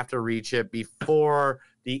agreement, they have to reach it before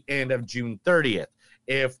the end of June 30th.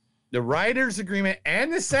 If the writers' agreement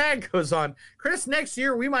and the SAG goes on, Chris, next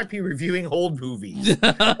year we might be reviewing old movies.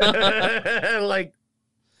 Like,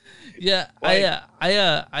 yeah,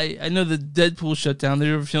 I know the Deadpool shut down.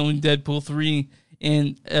 They were filming Deadpool 3,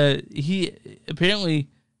 and he apparently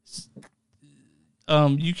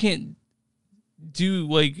you can't do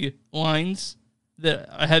like lines that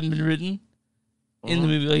hadn't been written in the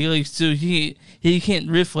movie, like so he can't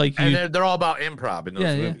riff like you. And they're all about improv in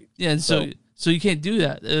those movies. Yeah, and so you can't do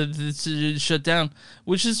that. It's shut down,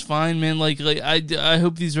 which is fine, man. Like I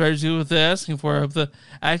hope these writers do what they're asking for. I hope the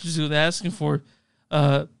actors do what they're asking for.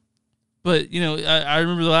 But you know, I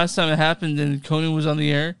remember the last time it happened and Conan was on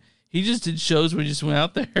the air. He just did shows where he just went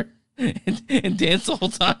out there and danced the whole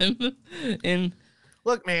time. And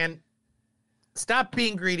look, man, stop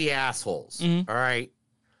being greedy assholes. Mm-hmm. All right.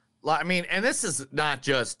 I mean, and this is not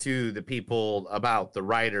just to the people about the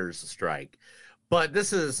writers' strike, but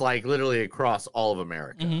this is like literally across all of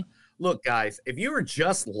America. Mm-hmm. Look, guys, if you were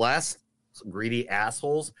just less greedy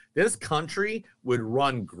assholes, this country would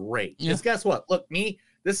run great. Yeah. Because guess what? Look,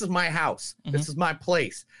 this is my house. Mm-hmm. This is my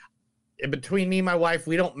place. In between me and my wife,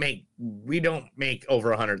 we don't make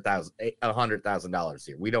over $100,000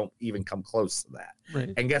 here. We don't even come close to that.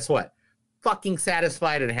 Right. And guess what? Fucking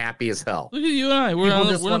satisfied and happy as hell. Look at you and I. We're on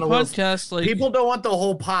a podcast. Like, people don't want the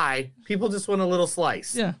whole pie. People just want a little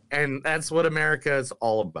slice. Yeah. And that's what America is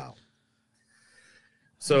all about.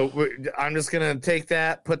 So I'm just going to take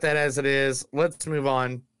that, put that as it is. Let's move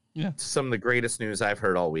on to some of the greatest news I've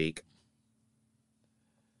heard all week.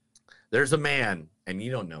 There's a man, and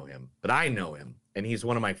you don't know him, but I know him, and he's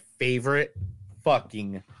one of my favorite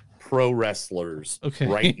fucking pro wrestlers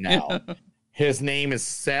right now. His name is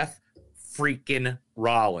Seth freaking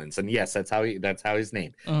Rollins, and yes, that's how his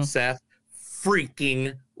name. Seth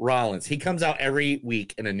freaking Rollins. He comes out every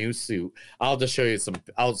week in a new suit. I'll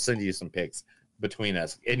send you some pics between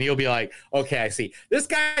us, and you'll be like, okay, I see. This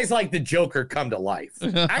guy's like the Joker come to life.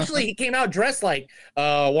 Actually, he came out dressed like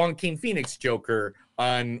Joaquin Phoenix Joker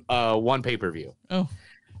on one pay-per-view. Oh.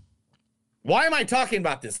 Why am I talking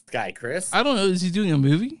about this guy, Chris? I don't know. Is he doing a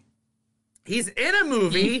movie? He's in a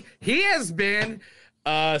movie. He has been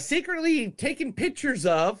secretly taken pictures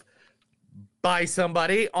of by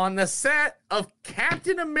somebody on the set of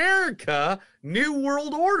Captain America New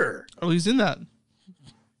World Order. Oh, he's in that.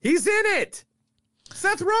 He's in it.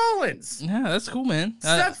 Seth Rollins. Yeah, that's cool, man.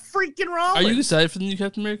 Seth freaking Rollins. Are you excited for the new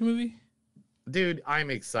Captain America movie? Dude, I'm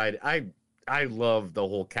excited. I love the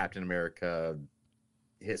whole Captain America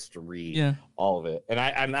history, all of it. And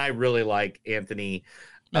I really like Anthony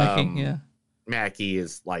Mackie, Mackie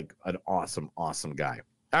is like an awesome guy.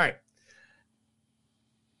 All right.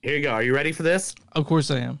 Here you go. Are you ready for this? Of course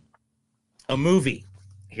I am. A movie.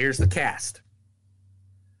 Here's the cast.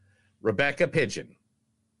 Rebecca Pidgeon,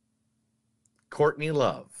 Courtney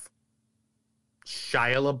Love,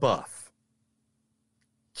 Shia LaBeouf,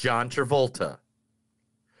 John Travolta,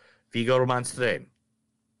 Viggo Mortensen,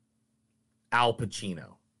 Al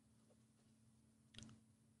Pacino.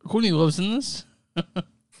 Courtney Love's in this?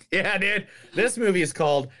 Yeah, dude. This movie is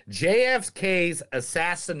called JFK's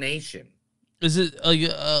Assassination. Is it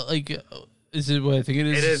is it what I think it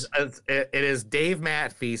is? It is Dave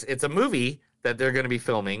Matthews. It's a movie that they're going to be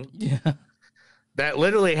filming. Yeah. That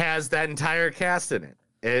literally has that entire cast in it.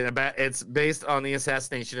 It's based on the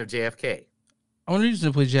assassination of JFK. I wonder who's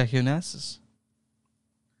going to play Jackie Onassis.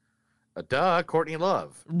 Duh, Courtney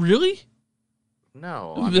Love. Really?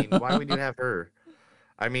 No, I mean, why would you have her?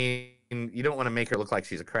 I mean, you don't want to make her look like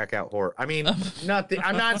she's a crack out whore. I mean,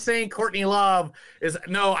 I'm not saying Courtney Love is.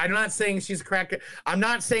 No, I'm not saying she's a crack. I'm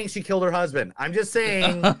not saying she killed her husband. I'm just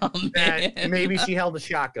saying that maybe she held a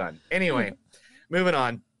shotgun. Anyway, moving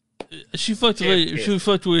on. She fucked Woody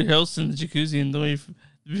Harrelson in the jacuzzi and the way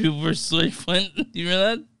people versus Larry Flint. Do you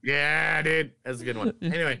remember that? Yeah, dude, that's a good one.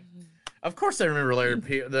 Anyway, of course I remember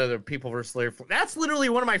the People versus Larry Flint. That's literally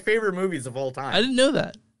one of my favorite movies of all time. I didn't know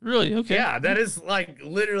that. Really? Okay. Yeah, that is like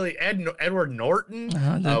literally Edward Norton,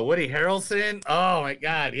 Woody Harrelson. Oh my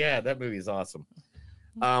God, yeah, that movie is awesome.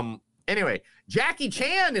 Anyway, Jackie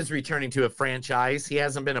Chan is returning to a franchise he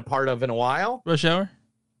hasn't been a part of in a while. Rush Hour?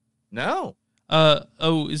 No.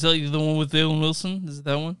 Is that like the one with Owen Wilson? Is it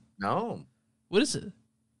that one? No. What is it?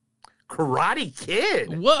 Karate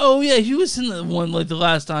Kid. Whoa, oh yeah, he was in the one like the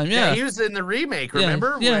last time. Yeah, he was in the remake.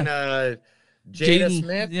 Remember when Jada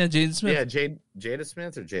Smith? Yeah, Jaden Smith. Yeah, Jada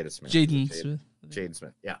Smith or Jada Smith? Jaden Smith. Jaden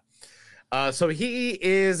Smith. Yeah. So he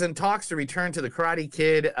is in talks to return to the Karate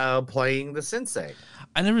Kid, playing the sensei.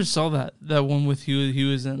 I never saw that one with he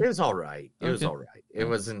was in. It was all right. It was all right. It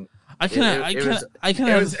wasn't. It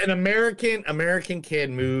was an American kid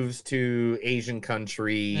moves to Asian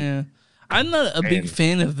country. Yeah, I'm not a big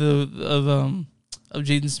fan of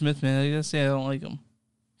Jaden Smith, man. I guess I don't like him.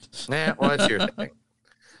 Yeah, well, that's your thing.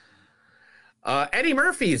 Eddie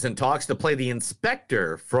Murphy's in talks to play the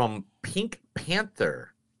inspector from Pink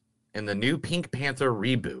Panther in the new Pink Panther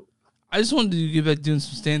reboot. I just wanted to get back doing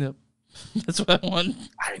some stand up. That's what I want.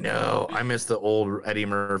 I know. I miss the old Eddie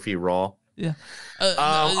Murphy Raw. Yeah.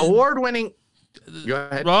 Award-winning. Go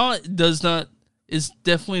ahead. Raw is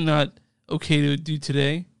definitely not okay to do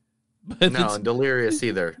today. But no, and Delirious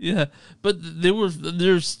either. Yeah, but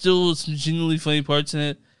there's still some genuinely funny parts in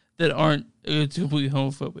it that aren't completely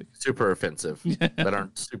homophobic. Super offensive. That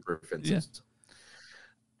aren't super offensive.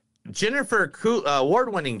 Yeah.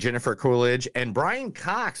 Award-winning Jennifer Coolidge and Brian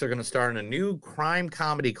Cox are going to star in a new crime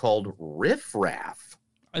comedy called Riff Raff.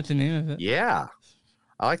 I like the name of it. Yeah,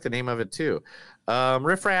 I like the name of it too.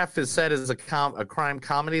 Riff Raff is set as a crime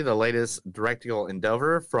comedy, the latest directorial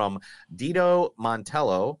endeavor from Dito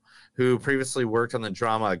Montello, who previously worked on the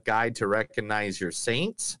drama Guide to Recognize Your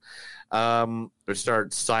Saints. It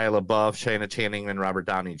starred Shia LaBeouf, Shana Channing, and Robert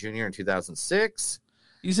Downey Jr. in 2006.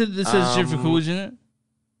 You said this has Jennifer Coolidge in it?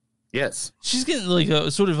 Yes. She's getting like a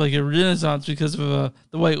sort of like a renaissance because of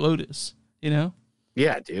the White Lotus, you know?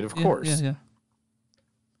 Yeah, dude, of course. Yeah.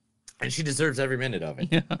 And she deserves every minute of it.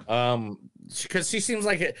 Yeah. Because she seems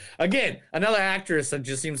like, again, another actress that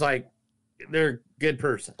just seems like they're a good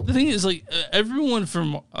person. The thing is, like, everyone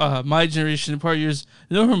from my generation and part of yours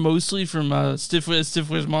know her mostly from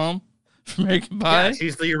Stifler's mom from American Pie. Yeah,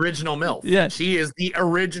 she's the original MILF. Yeah. She is the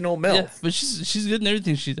original MILF. Yeah, but she's good in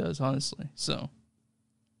everything she does, honestly. So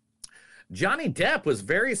Johnny Depp was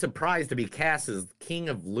very surprised to be cast as King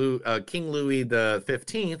Louis the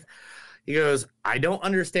 15th. He goes, I don't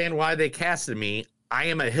understand why they casted me. I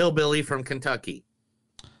am a hillbilly from Kentucky.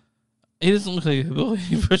 He doesn't look like a hillbilly,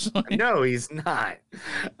 personally. No, he's not.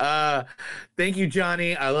 Thank you,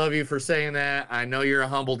 Johnny. I love you for saying that. I know you're a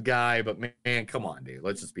humbled guy, but man, come on, dude.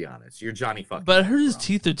 Let's just be honest. You're Johnny fucking. But I heard his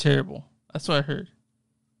teeth are terrible. That's what I heard.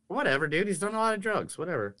 Whatever, dude. He's done a lot of drugs.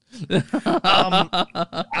 Whatever.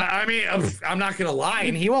 I mean, I'm not going to lie,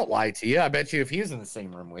 and he won't lie to you. I bet you if he was in the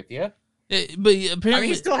same room with you. But apparently, I mean,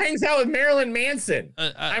 he still hangs out with Marilyn Manson.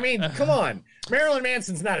 I mean, come on. Marilyn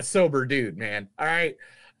Manson's not a sober dude, man. All right.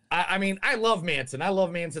 I mean, I love Manson. I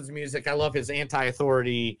love Manson's music. I love his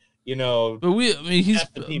anti-authority, you know. But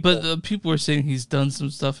the people are saying he's done some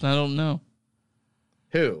stuff, and I don't know.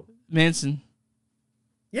 Who? Manson.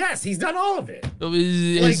 Yes, he's done all of it.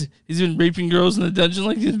 He's been raping girls in the dungeon,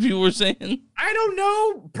 like these people were saying. I don't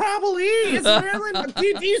know. Probably. It's Marilyn.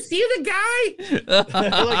 do you see the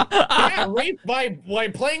guy? Raped by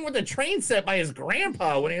playing with a train set by his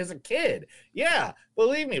grandpa when he was a kid. Yeah,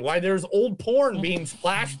 believe me. Why there's old porn being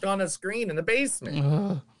splashed on a screen in the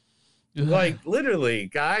basement. Like, literally,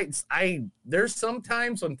 guys, there's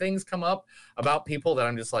sometimes when things come up about people that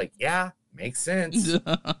I'm just like, yeah, makes sense.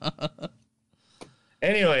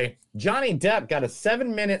 Anyway, Johnny Depp got a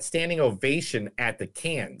 7-minute standing ovation at the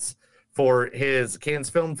Cannes for his Cannes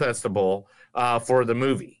Film Festival for the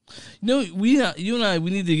movie. No, you and I, we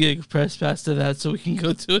need to get a press pass to that so we can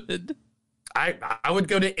go to it. I would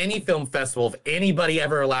go to any film festival if anybody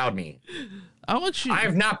ever allowed me. I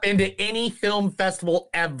have not been to any film festival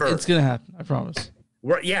ever. It's gonna happen, I promise.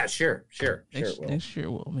 Yeah, sure. Next year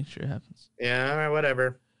we'll make sure it happens. Yeah, all right,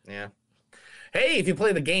 whatever. Yeah. Hey, if you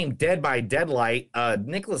play the game Dead by Deadlight,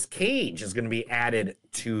 Nicolas Cage is going to be added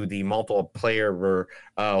to the multiplayer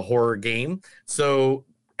horror game. So,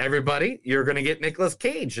 everybody, you're going to get Nicolas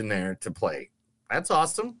Cage in there to play. That's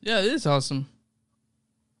awesome. Yeah, it is awesome.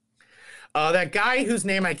 That guy whose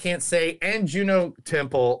name I can't say and Juno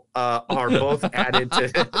Temple are both added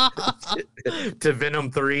to Venom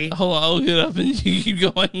 3. Hold on, I'll get up and you keep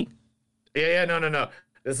going. Yeah, no.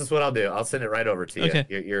 This is what I'll do. I'll send it right over to you. Okay.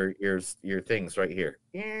 Your things right here.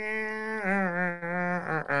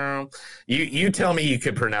 You tell me you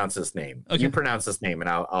could pronounce this name. Okay. You pronounce this name, and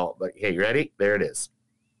I'll. Hey, you ready? There it is.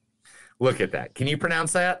 Look at that. Can you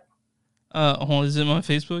pronounce that? Hold on, is it my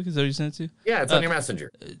Facebook? Is that what you sent it to? Yeah, it's on your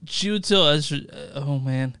messenger. Chiwetel Ejiofor. Oh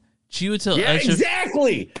man, Chiwetel. Yeah, Ejiofor.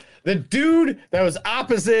 exactly. The dude that was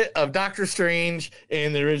opposite of Doctor Strange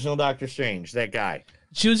in the original Doctor Strange. That guy.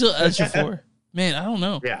 Chiwetel Ejiofor. Man, I don't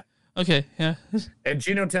know. Yeah. Okay. Yeah. And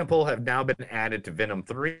Juno Temple have now been added to Venom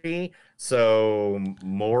 3, so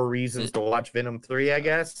more reasons to watch Venom 3, I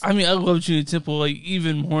guess. I mean, I love Juno Temple like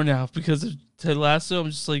even more now because of Ted Lasso.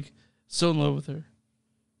 I'm just like so in love with her.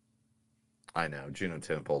 I know Juno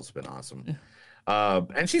Temple's been awesome.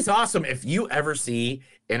 And she's awesome. If you ever see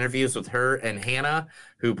interviews with her and Hannah,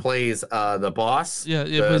 who plays the boss, Yeah,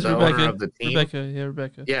 the owner of the team.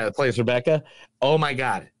 Rebecca. Yeah, it plays Rebecca. Oh my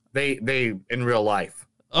God, they in real life.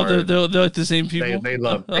 Oh, they're like the same people. They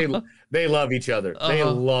love each other. They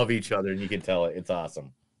love each other, and you can tell it. It's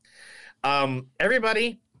awesome.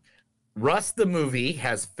 Everybody, Rust the movie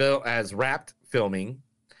has wrapped filming,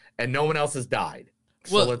 and no one else has died.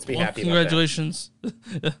 So let's be happy. Congratulations!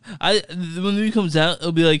 When the movie comes out,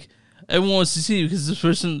 it'll be like everyone wants to see it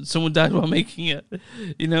because someone died while making it.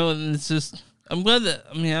 You know, and it's just I'm glad that.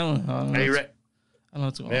 I mean, I don't know. Are you ready? I don't know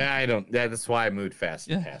what's going on. Yeah, I don't. Yeah, that's why I moved past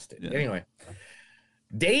it. Yeah. Anyway,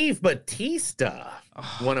 Dave Bautista,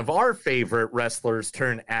 one of our favorite wrestlers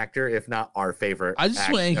turned actor, if not our favorite. I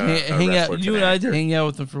just want to hang out. You and I to hang out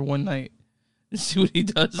with him for one night and see what he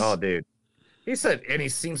does. Oh, dude, he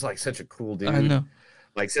seems like such a cool dude. I know.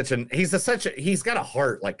 Like he's got a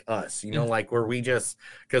heart like us, you know, like where we just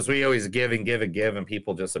because we always give and give and give, and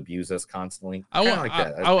people just abuse us constantly. I want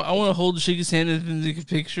to hold, shake his hand, and then take a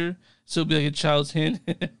picture, so it'll be like a child's hand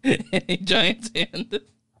and a giant's hand.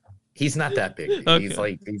 He's not that big. Okay. He's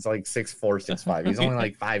like 6'4", 6'5". He's only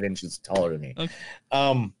like 5 inches taller than me.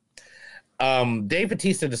 Okay. Dave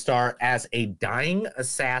Bautista to star as a dying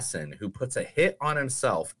assassin who puts a hit on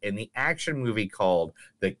himself in the action movie called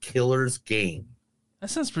The Killer's Game. That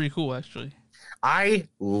sounds pretty cool, actually. I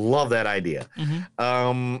love that idea.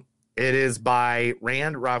 Mm-hmm. It is by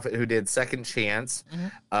Rand Ruffin, who did Second Chance.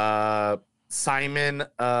 Mm-hmm. Simon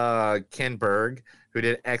Kinberg, who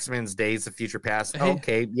did X-Men's Days of Future Past. Hey.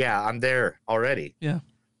 Okay, yeah, I'm there already. Yeah.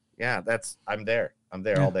 I'm there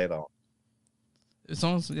all day long. It's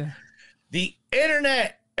almost, yeah. The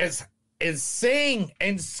internet is saying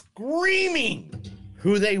and screaming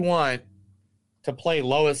who they want to play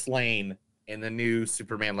Lois Lane in the new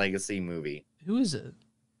Superman Legacy movie. Who is it?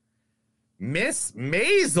 Miss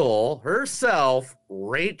Maisel herself,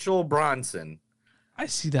 Rachel Bronson. I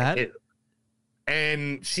see that.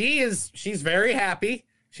 And she's very happy.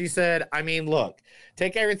 She said, I mean, look,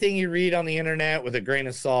 take everything you read on the internet with a grain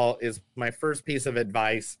of salt is my first piece of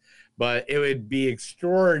advice, but it would be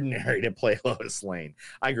extraordinary to play Lois Lane.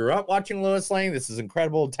 I grew up watching Lois Lane. This is an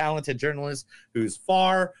incredible, talented journalist who's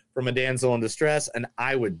far from a damsel in distress, and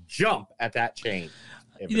I would jump at that chain.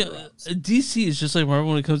 You know, DC is just like Marvel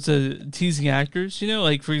when it comes to teasing actors. You know,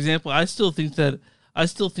 like for example, I still think they're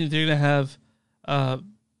gonna have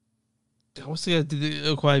what's the guy do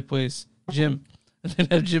the Quiet Place? Jim. And then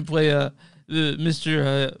have Jim play the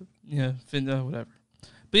Mr. Finn, whatever.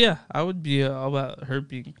 But yeah, I would be all about her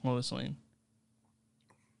being Lois Lane.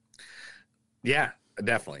 Yeah,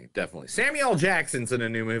 definitely. Samuel Jackson's in a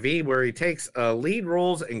new movie where he takes lead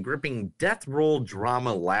roles in gripping death roll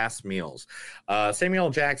drama Last Meals.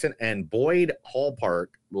 Samuel Jackson and Boyd Hallpark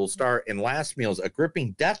will star in Last Meals, a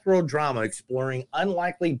gripping death row drama exploring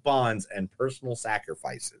unlikely bonds and personal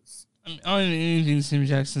sacrifices. I don't need anything Samuel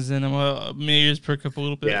Jackson's in. My ears perk up a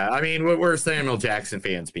little bit. Yeah, I mean, we're Samuel Jackson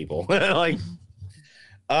fans, people. Like,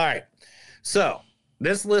 all right. So,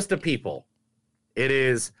 this list of people, it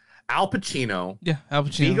is Al Pacino. Yeah, Al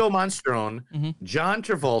Pacino. Viggo Monstrone, John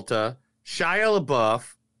Travolta, Shia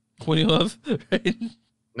LaBeouf. What do you love? Right?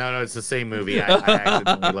 No, it's the same movie. I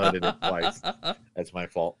accidentally loaded it twice. That's my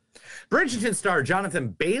fault. Bridgerton star Jonathan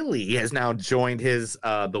Bailey has now joined his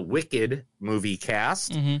The Wicked movie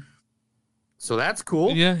cast. Mm-hmm. So that's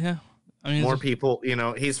cool. Yeah. I mean, more people,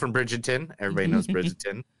 he's from Bridgerton. Everybody knows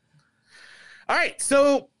Bridgerton. All right,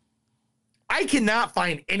 so I cannot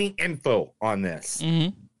find any info on this,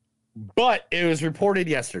 but it was reported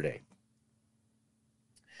yesterday.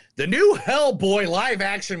 The new Hellboy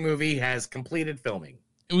live-action movie has completed filming.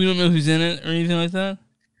 We don't know who's in it or anything like that?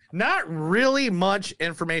 Not really much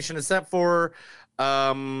information except for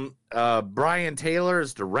Brian Taylor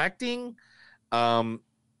is directing.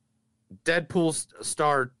 Deadpool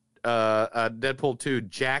star Deadpool 2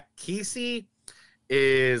 Jack Kesey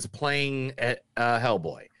is playing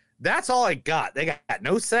Hellboy. That's all I got. They got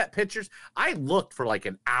no set pictures. I looked for like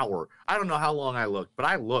an hour. I don't know how long I looked, but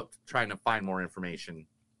I looked trying to find more information.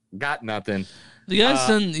 got nothing. The guy's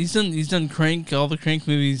he's done Crank, all the Crank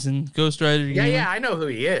movies, and Ghost Rider. Yeah, I know who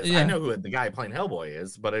he is. Yeah. I know who the guy playing Hellboy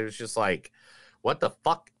is, but it was just like, what the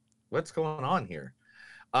fuck? What's going on here?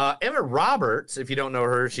 Emma Roberts, if you don't know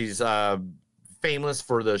her, she's famous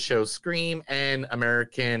for the show Scream and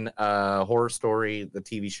American Horror Story, the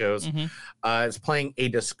TV shows. Is playing a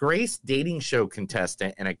disgraced dating show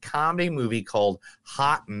contestant in a comedy movie called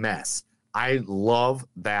Hot Mess. I love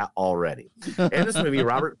that already. In this movie,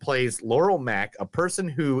 Robert plays Laurel Mack, a person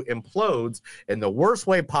who implodes in the worst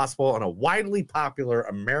way possible on a widely popular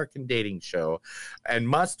American dating show and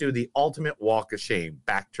must do the ultimate walk of shame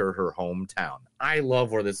back to her hometown. I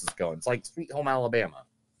love where this is going. It's like Sweet Home Alabama.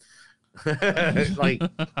 Like,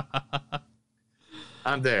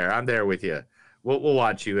 I'm there with you. We'll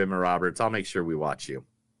watch you, Emma Roberts. I'll make sure we watch you.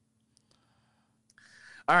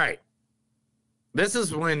 All right. This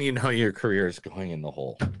is when you know your career is going in the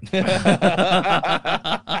hole.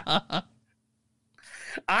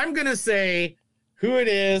 I'm going to say who it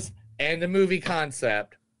is and the movie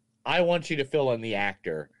concept. I want you to fill in the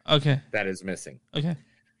actor that is missing. Okay.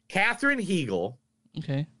 Katherine Heigl.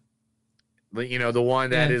 Okay. You know, the one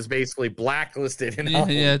that is basically blacklisted in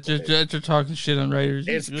Hollywood. Yeah, they're talking shit on writers.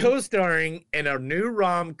 It's co-starring in a new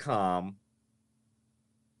rom-com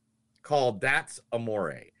called That's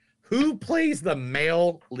Amore. Who plays the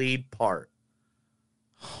male lead part?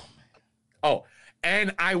 Oh,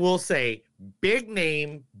 and I will say, big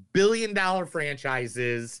name, billion-dollar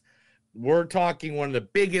franchises. We're talking one of the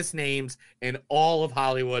biggest names in all of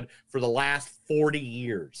Hollywood for the last 40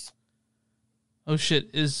 years. Oh shit!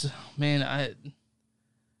 I'm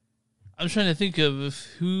trying to think of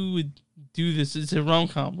who would do this. It's a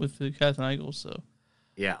rom-com with Katherine Heigl, so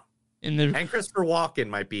yeah. And Christopher Walken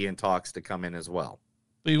might be in talks to come in as well.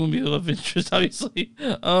 But he wouldn't be the love interest, obviously.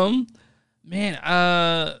 I don't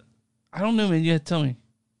know, man. You have to tell me.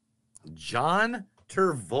 John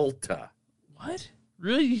Travolta. What?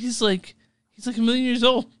 Really? He's like a million years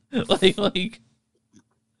old. like.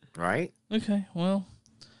 Right? Okay. Well,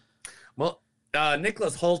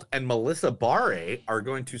 Nicholas Hoult and Melissa Barre are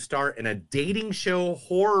going to star in a dating show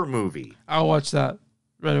horror movie. I'll watch that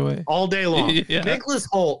right away. All day long. Yeah. Nicholas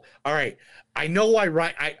Hoult. All right. I know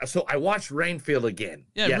why. So I watched Rainfield again.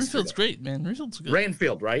 Yeah, Rainfield's great, man. Rainfield's good.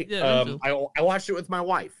 Rainfield, right? Yeah. I watched it with my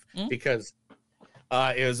wife because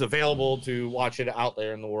it was available to watch it out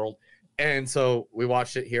there in the world, and so we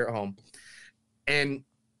watched it here at home. And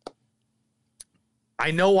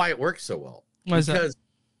I know why it works so well. Why is that? Because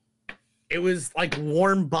it was like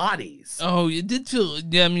Warm Bodies. Oh, it did feel.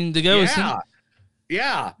 Yeah, I mean the guy was.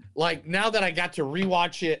 Yeah. Like now that I got to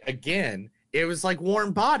rewatch it again. It was like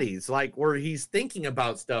Warm Bodies, like where he's thinking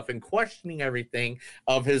about stuff and questioning everything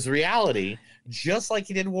of his reality, just like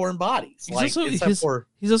he did Warm Bodies. He's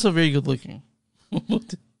also very good looking.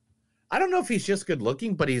 I don't know if he's just good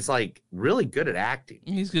looking, but he's like really good at acting.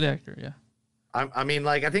 He's a good actor, yeah. I mean,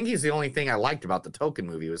 like I think he's the only thing I liked about the Token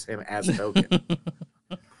movie was him as Token.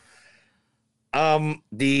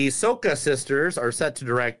 The Soka sisters are set to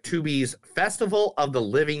direct Tubi's Festival of the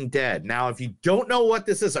Living Dead. Now, if you don't know what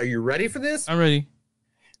this is, are you ready for this? I'm ready.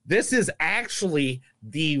 This is actually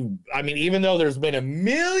even though there's been a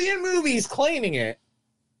million movies claiming it,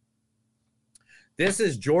 this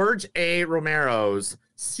is George A. Romero's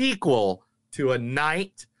sequel to A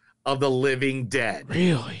Night of the Living Dead.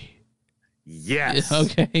 Really? Yes. Yeah,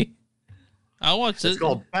 okay. I'll watch it. It's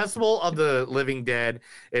called Festival of the Living Dead.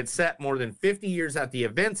 It's set more than 50 years at the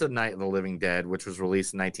events of Night of the Living Dead, which was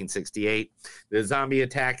released in 1968. The zombie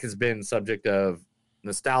attack has been subject of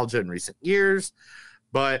nostalgia in recent years.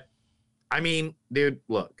 But, I mean, dude,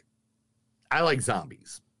 look. I like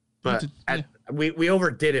zombies. But we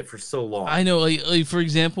overdid it for so long. I know. Like for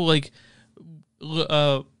example,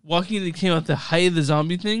 Walking Dead came out the height of the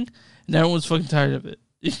zombie thing, and everyone's fucking tired of it.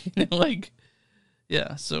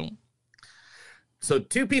 Yeah, So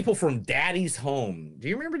two people from Daddy's Home. Do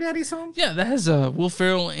you remember Daddy's Home? Yeah, that has Will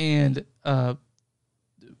Ferrell and Mark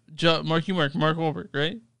Wahlberg,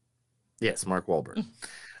 right? Yes, Mark Wahlberg.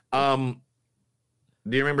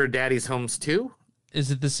 Do you remember Daddy's Homes 2? Is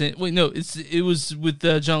it the same? Wait, no, it was with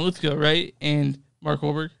John Lithgow, right? And Mark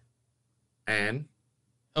Wahlberg. And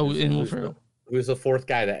Will Ferrell. Who's the fourth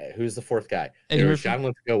guy? Who's the fourth guy? Eddie There was Murphy? John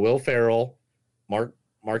Lithgow, Will Ferrell, Mark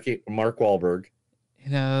Wahlberg.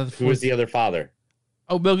 And, who is the other father?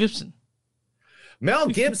 Oh, Mel Gibson. Mel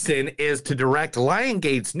Gibson is to direct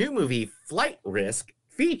Lionsgate's new movie Flight Risk,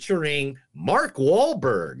 featuring Mark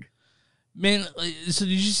Wahlberg. Man, so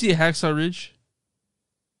did you see Hacksaw Ridge?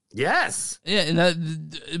 Yes. Yeah, and that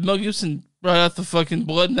Mel Gibson brought out the fucking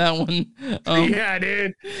blood in that one. Yeah,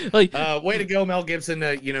 dude. Way to go, Mel Gibson.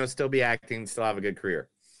 To still be acting, still have a good career.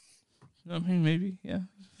 I mean, maybe, yeah.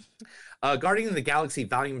 Guardians of the Galaxy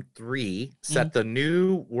Volume 3 set the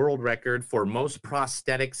new world record for most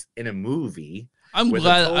prosthetics in a movie. I'm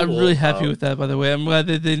glad. I'm really happy with that, by the way. I'm glad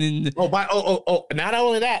that they didn't. Not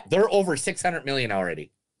only that, they're over 600 million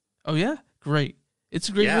already. Oh, yeah? Great. It's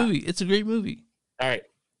a great movie. It's a great movie. All right.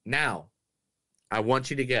 Now, I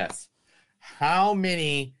want you to guess how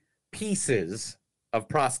many pieces of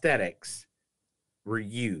prosthetics were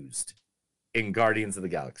used in Guardians of the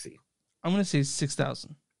Galaxy. I'm going to say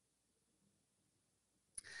 6,000.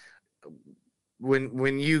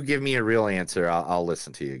 When you give me a real answer, I'll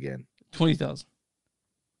listen to you again. 20,000.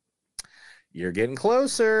 You're getting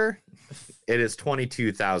closer. It is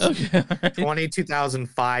 22,000. Okay, right.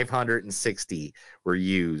 22,560 were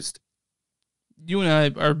used. You and I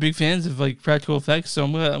are big fans of like practical effects, so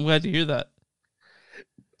I'm glad to hear that.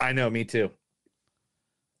 I know, me too.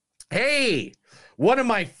 Hey, one of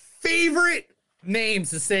my favorite names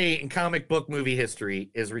to say in comic book movie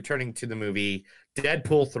history is returning to the movie.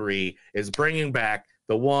 Deadpool 3 is bringing back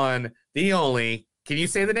the one, the only. Can you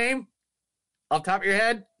say the name off the top of your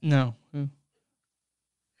head? No.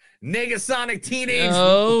 Negasonic Teenage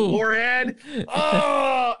Warhead.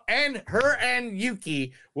 Oh, and her and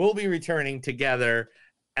Yuki will be returning together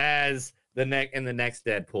as in the next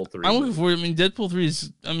Deadpool 3. I'm looking forward. I mean, Deadpool 3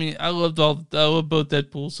 is. I mean, I love both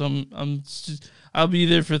Deadpool, so I'll be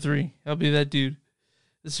there for 3. I'll be that dude.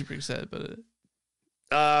 I'm super excited about it.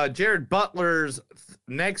 Jared Butler's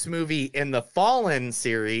next movie in the Fallen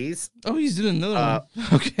series. Oh, he's doing another one.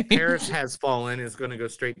 Okay. Paris Has Fallen is going to go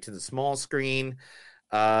straight to the small screen.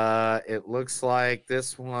 It looks like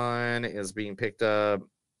this one is being picked up.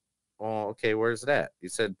 Oh, okay. Where's it at? You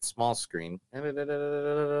said small screen.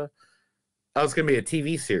 Oh, it's going to be a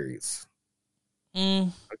TV series.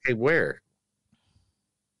 Okay, where?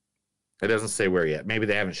 It doesn't say where yet. Maybe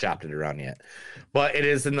they haven't shopped it around yet. But it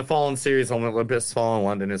is in the Fallen series. Olympus has fallen,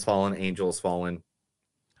 London has fallen, Angel has fallen.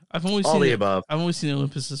 I've only all seen the above. I've only seen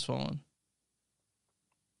Olympus Has Fallen.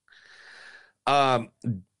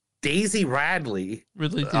 Daisy Ridley,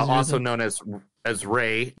 also known as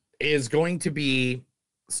Ray, is going to be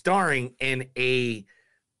starring in a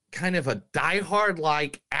kind of a Die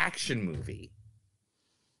Hard-like action movie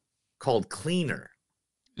called Cleaner.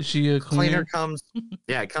 Is she a cleaner?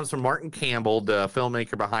 It comes from Martin Campbell, the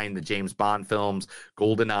filmmaker behind the James Bond films,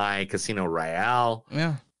 GoldenEye, Casino Royale.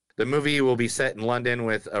 Yeah. The movie will be set in London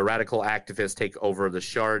with a radical activist take over the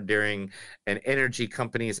Shard during an energy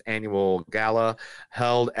company's annual gala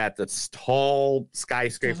held at the tall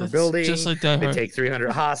skyscraper building. Just like Die Hard. They take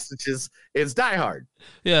 300 hostages. It's Die Hard.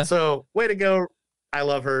 Yeah. So, way to go. I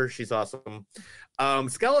love her. She's awesome.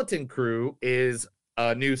 Skeleton Crew is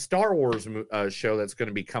a new Star Wars show that's going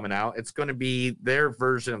to be coming out. It's going to be their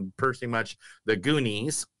version of pretty much the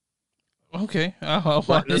Goonies. Okay.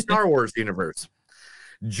 But in the Star Wars universe.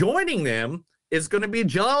 Joining them is going to be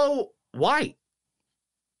Joe White.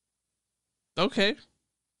 Okay.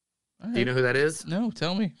 Do you know who that is? No,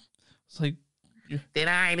 tell me. It's like, did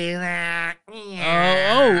I do that?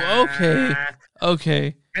 Oh, okay.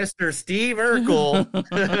 Okay. Mr. Steve Urkel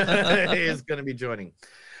is going to be joining.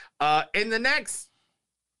 In the next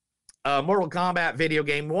Mortal Kombat video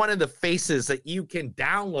game, one of the faces that you can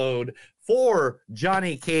download for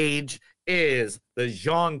Johnny Cage is the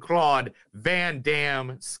Jean-Claude Van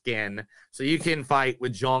Damme skin. So you can fight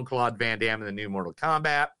with Jean-Claude Van Damme in the new Mortal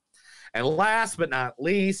Kombat. And last but not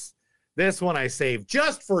least, this one I saved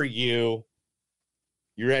just for you.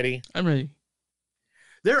 You ready? I'm ready.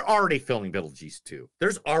 They're already filming Beetlejuice 2.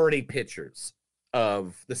 There's already pictures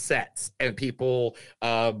of the sets and people.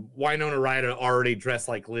 Winona Ryder already dressed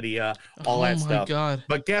like Lydia, all that stuff. Oh my God.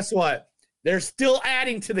 But guess what? They're still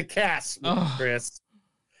adding to the cast, Chris.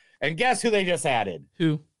 And guess who they just added?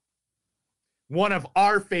 Who? One of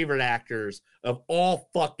our favorite actors of all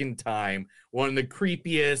fucking time. One of the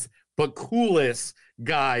creepiest but coolest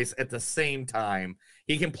guys at the same time.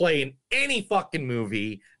 He can play in any fucking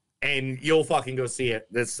movie, and you'll fucking go see it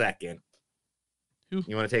this second. Who?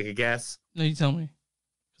 You want to take a guess? No, you tell me.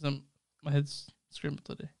 Because my head's scrambled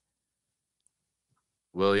today.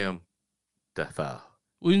 William Dafoe.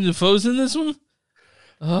 William Dafoe's in this one?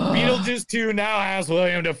 Beetlejuice 2 now has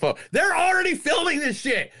William Dafoe. They're already filming this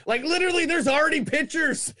shit. Like, literally, there's already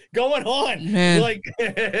pictures going on. Man. Like,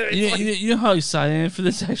 you know how excited I am for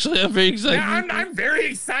this, actually? I'm very excited. Yeah, I'm very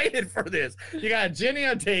excited for this. You got Jenny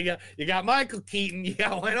Ortega, you got Michael Keaton, you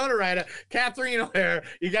got Winona Ryder, Catherine O'Hara,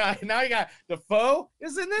 you got Dafoe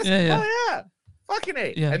is in this? Yeah. Oh, yeah. Fucking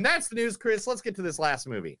A. Yeah. And that's the news, Chris. Let's get to this last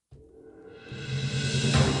movie.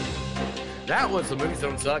 That was the Movies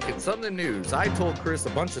Don't Suck and some of the news. I told Chris a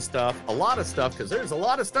bunch of stuff, a lot of stuff, because there's a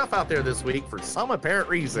lot of stuff out there this week for some apparent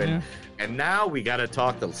reason. Yeah. And now we got to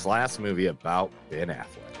talk this last movie about Ben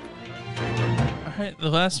Affleck. All right, the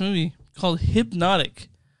last movie called Hypnotic.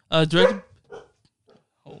 Directed.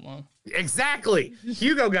 Hold on. Exactly.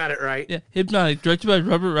 Hugo got it right. Yeah, Hypnotic, directed by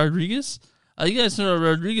Robert Rodriguez. You guys know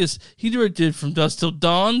Rodriguez. He directed From Dusk Till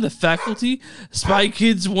Dawn, The Faculty, Spy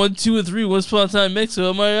Kids 1, 2, and 3, Once Upon a Time in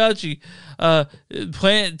Mexico, Mariachi,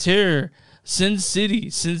 Planet Terror, Sin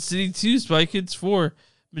City 2, Spy Kids 4,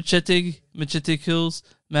 Machete Kills,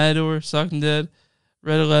 Matador, Stalking Dead,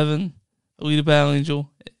 Red 11, Alita Battle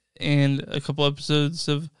Angel, and a couple episodes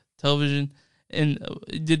of television. And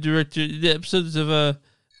did the episodes of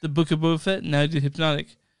The Book of Boba Fett, and now he did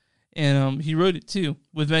Hypnotic. And he wrote it too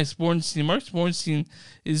with Max Borenstein. Max Borenstein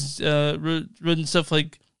is written stuff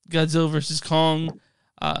like Godzilla vs. Kong,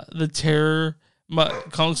 The Terror,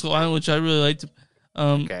 Kong Skull Island, which I really liked.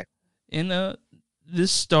 Okay. And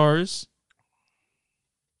this stars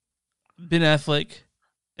Ben Affleck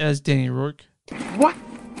as Danny Rourke. What?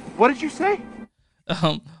 What did you say?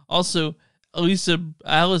 Also,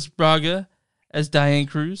 Alice Braga as Diane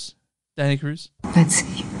Cruz. Let's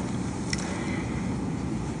see.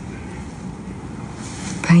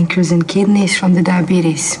 Pancreas and kidneys from the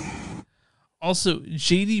diabetes. Also,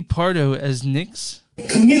 J.D. Pardo as Nix.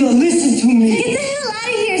 Camila, listen to me. Get the hell out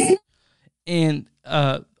of here. And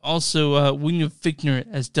also William Fichtner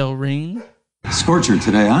as Del Rain. Scorcher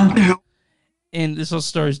today, huh? And this also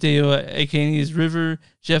stars Dayo Okeniyi as River,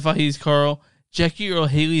 Jeff Fahey as Carl, Jackie Earle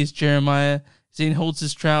Haley as Jeremiah, Zane Holtz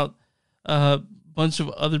as Trout, a bunch of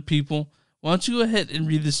other people. Why don't you go ahead and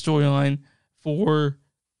read the storyline for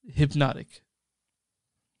Hypnotic?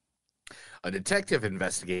 A detective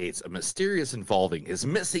investigates a mysterious involving his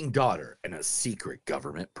missing daughter in a secret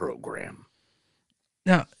government program.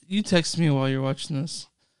 Now, you texted me while you're watching this.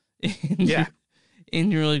 And yeah.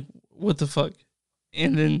 And you're like, what the fuck?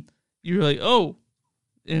 And then you're like, oh.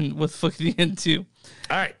 And what the fuck at the end, too?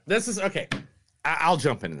 All right. This is, okay. I'll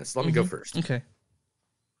jump into this. Let me go first. Okay.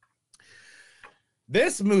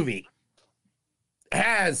 This movie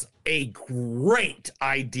has a great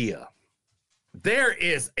idea. There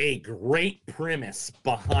is a great premise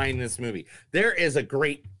behind this movie. There is a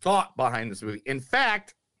great thought behind this movie. In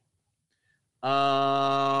fact, here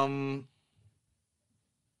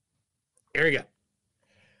we go.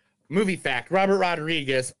 Movie fact. Robert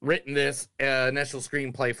Rodriguez written this initial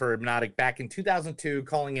screenplay for Hypnotic back in 2002,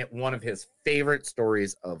 calling it one of his favorite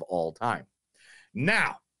stories of all time.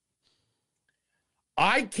 Now,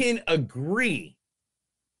 I can agree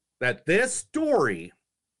that this story,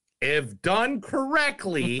 if done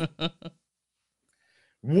correctly,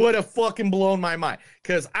 would have fucking blown my mind.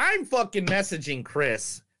 Because I'm fucking messaging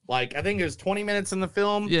Chris, like, I think it was 20 minutes in the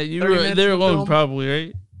film. Yeah, you were there alone, probably,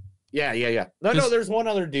 right? Yeah. No, there's one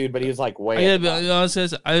other dude, but he was like way. I gotta be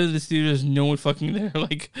honest, I know this dude, there's no one fucking there.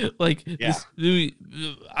 Like yeah. This movie,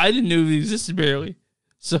 I didn't know it existed barely.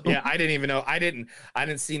 So yeah, I didn't even know. I didn't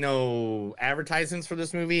see no advertisements for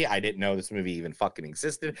this movie. I didn't know this movie even fucking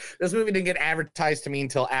existed. This movie didn't get advertised to me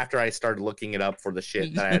until after I started looking it up for the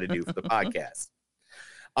shit that I had to do for the podcast.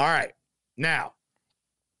 All right. Now,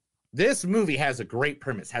 this movie has a great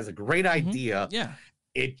premise, has a great idea. Yeah.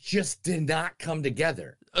 It just did not come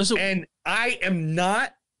together. So, and I am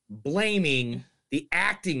not blaming the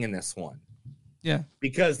acting in this one. Yeah.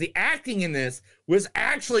 Because the acting in this was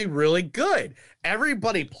actually really good.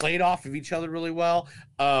 Everybody played off of each other really well.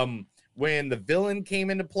 When the villain came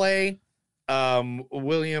into play,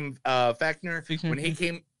 William Fichtner,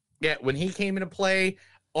 when he came into play,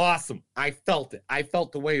 awesome. I felt it. I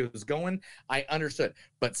felt the way it was going. I understood.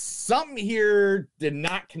 But something here did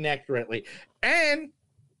not connect rightly. And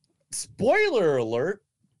spoiler alert,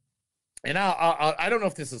 and I don't know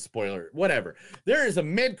if this is a spoiler, whatever. There is a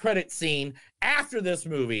mid-credit scene after this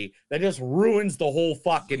movie that just ruins the whole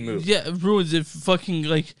fucking movie. Yeah, it ruins it. Fucking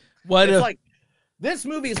like, what? It's like, this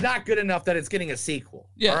movie is not good enough that it's getting a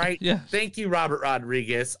sequel. Yeah, all right. Yeah. Thank you, Robert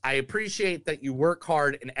Rodriguez. I appreciate that you work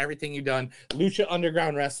hard in everything you've done. Lucha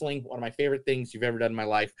Underground Wrestling, one of my favorite things you've ever done in my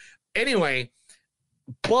life. Anyway,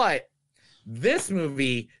 but this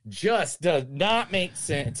movie just does not make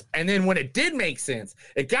sense. And then when it did make sense,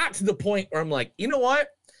 it got to the point where I'm like, you know what?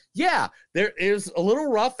 Yeah, there is a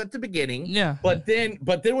little rough at the beginning. Yeah. But then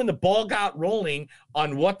when the ball got rolling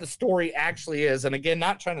on what the story actually is, and again,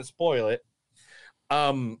 not trying to spoil it,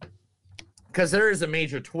 because there is a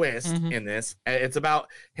major twist in this. It's about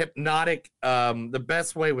hypnotic. The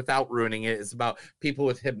best way without ruining it is about people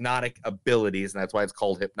with hypnotic abilities, and that's why it's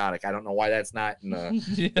called Hypnotic. I don't know why that's not in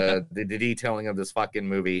the detailing of this fucking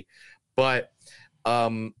movie, but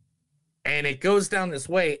and it goes down this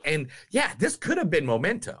way. And yeah, this could have been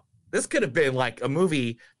Memento. This could have been like a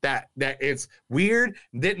movie that it's weird,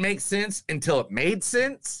 didn't make sense until it made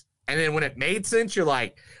sense. And then when it made sense, you're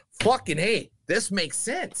like, fucking hey, this makes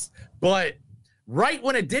sense. But right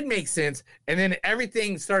when it did make sense, and then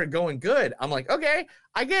everything started going good, I'm like, okay,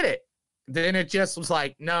 I get it. Then it just was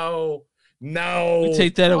like, no, We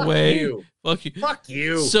take that away. You. Fuck you.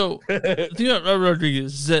 you. So the thing about Robert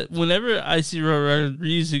Rodriguez is that whenever I see Robert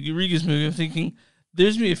Rodriguez movie, I'm thinking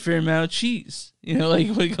there's me a fair amount of cheese. You know, like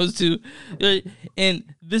when it comes to, and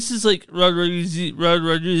this is like Robert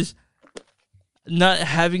Rodriguez not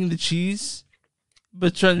having the cheese,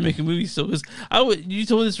 but trying to make a movie still. Because you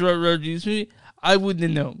told this Robert Rodriguez movie, I wouldn't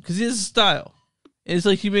have known because he has a style. And it's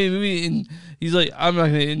like he made a movie and he's like, I'm not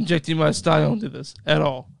going to inject my style into this at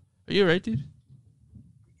all. Are you alright, dude?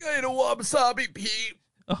 I ain't a wasabi, Pete.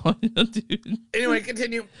 Oh, no, dude. Anyway,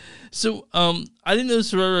 continue. So, I didn't know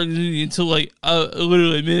this Robert Rodriguez movie until like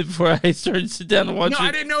literally a minute before I started to sit down and watch it. No,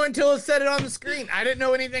 I didn't know until it said it on the screen. I didn't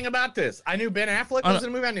know anything about this. I knew Ben Affleck was in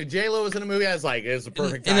a movie. I knew J-Lo was in a movie. I was like, it's the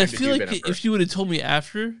perfect time and I to feel do like Bennifer. if you would have told me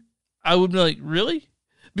after, I would be like, really?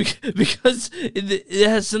 Because it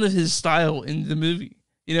has some of his style in the movie,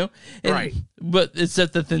 you know? And, right. But it's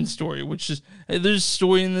at the thin story, which is, there's a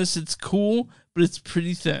story in this. It's cool, but it's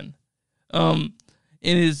pretty thin. And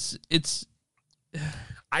it's.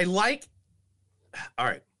 I like. All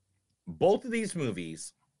right, both of these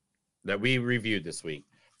movies that we reviewed this week,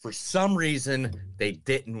 for some reason, they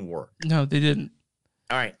didn't work. No, they didn't.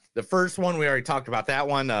 All right, the first one we already talked about that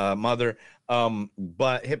one, Mother.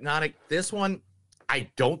 But Hypnotic, this one, I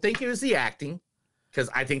don't think it was the acting, because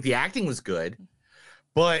I think the acting was good,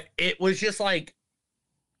 but it was just like,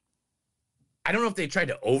 I don't know if they tried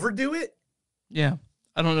to overdo it. Yeah,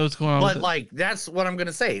 I don't know what's going on. But like, that's what I'm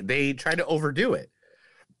gonna say. They tried to overdo it.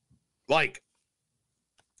 Like,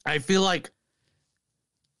 I feel like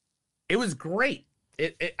it was great.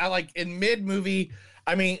 I like in mid movie.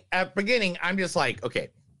 I mean, at beginning, I'm just like, okay,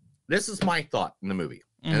 this is my thought in the movie,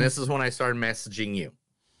 and this is when I started messaging you.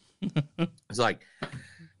 It's like,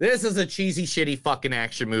 this is a cheesy, shitty fucking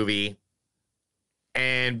action movie,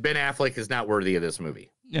 and Ben Affleck is not worthy of this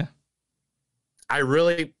movie. Yeah, I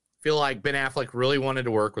really feel like Ben Affleck really wanted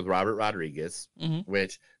to work with Robert Rodriguez,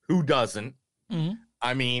 which who doesn't?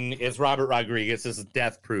 I mean, it's Robert Rodriguez. This is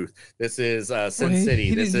Death Proof. This is Sin City.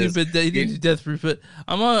 He didn't do Death Proof, but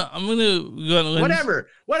I'm gonna go on whatever.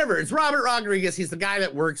 It's Robert Rodriguez. He's the guy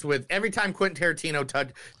that works with every time Quentin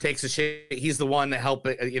Tarantino takes a shit. He's the one to help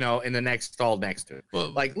it, in the next stall next to it. Well,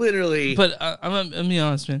 like literally. But I'm gonna be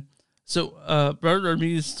honest, man. So Robert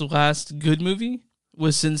Rodriguez's last good movie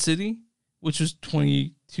was Sin City, which was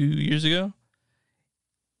 22 years ago.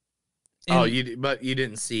 And you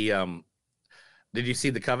didn't see did you see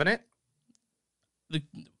The Covenant?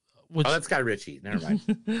 That's Guy Ritchie. Never mind.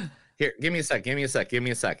 Here, give me a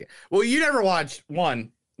second. Well, you never watched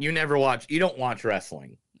one. You don't watch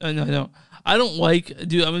wrestling. No, I don't. I don't like,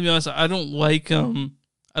 dude. I'm gonna be honest. I don't like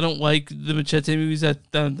the Machete movies that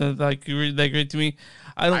great to me.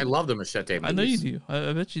 I love the Machete movies. I know you do.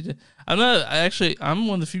 I bet you did. I'm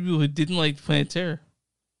one of the few people who didn't like Planet Terror.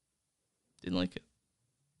 Didn't like it.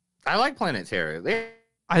 I like Planet Terror.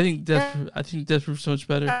 I think Death Proof's so much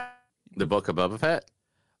better. The Book of Boba Fett?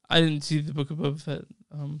 I didn't see the Book of Boba Fett.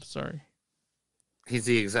 Sorry. He's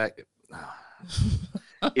the executive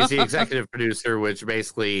producer, which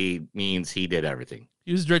basically means he did everything.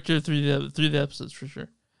 He was director of three of the episodes for sure.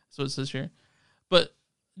 That's what it says here. But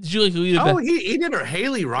did you like Alita? Oh, he did her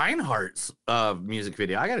Haley Reinhardt's music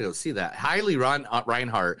video. I gotta go see that. Haley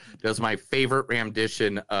Reinhardt does my favorite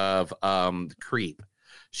rendition of Creep.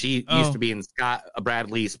 She used to be in Scott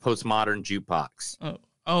Bradley's Postmodern Jukebox.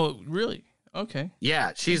 Oh, really? Okay.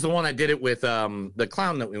 Yeah, she's the one that did it with the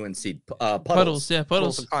clown that we went and see, Puddles. Yeah,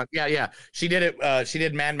 Puddles. Yeah. She did it. She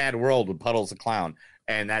did Mad World with Puddles the clown,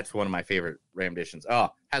 and that's one of my favorite renditions.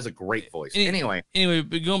 Oh, has a great voice. Anyway,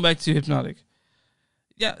 but going back to Hypnotic.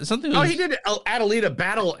 Yeah, something. He did Adelita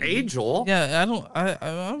Battle Angel. Yeah,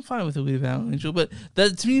 I'm fine with Adelita Battle Angel, but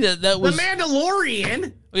that to me that was The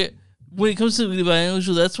Mandalorian. Okay. When it comes to Adelita Battle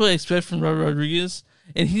Angel, that's what I expect from Robert Rodriguez,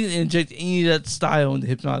 and he didn't inject any of that style into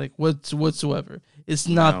Hypnotic whatsoever. It's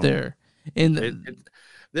not there, and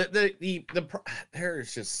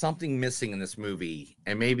there's just something missing in this movie,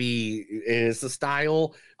 and maybe it is the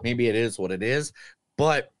style, maybe it is what it is,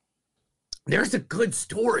 but there's a good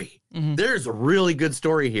story. There's a really good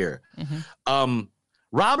story here.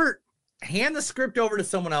 Robert, hand the script over to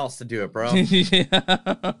someone else to do it, bro.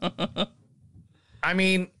 I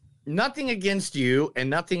mean, nothing against you and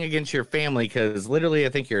nothing against your family, because literally I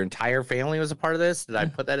think your entire family was a part of this. Did I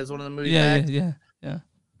put that as one of the movies? Yeah.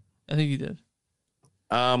 I think he did.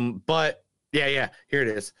 But yeah, here it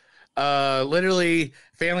is. Literally,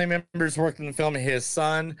 family members worked in the film. His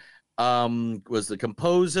son was the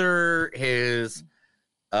composer. His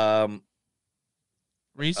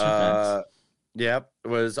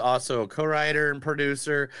was also a co-writer and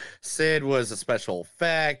producer. Sid was a special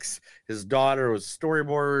effects. His daughter was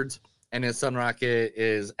storyboards, and his son Rocket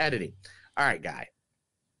is editing. All right, guy.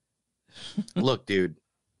 Look, dude,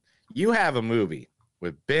 you have a movie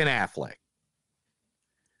with Ben Affleck,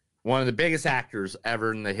 one of the biggest actors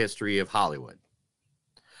ever in the history of Hollywood.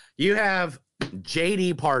 You have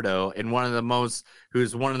J.D. Pardo, and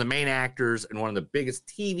who's one of the main actors in one of the biggest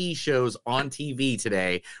TV shows on TV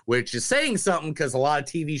today, which is saying something because a lot of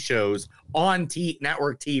TV shows on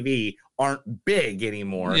network TV aren't big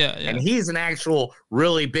anymore. Yeah. And he's an actual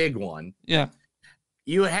really big one. Yeah.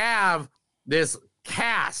 You have this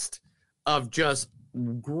cast of just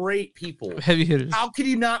great people. Heavy hitters. How could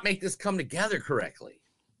you not make this come together correctly?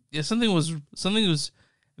 Yeah, something was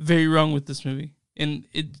very wrong with this movie. And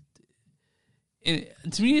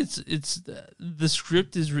to me, it's the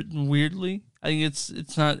script is written weirdly. I think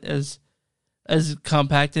it's not as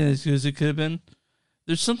compact and as good as it could have been.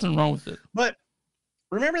 There's something wrong with it. But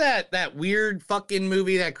remember that weird fucking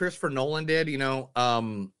movie that Christopher Nolan did? You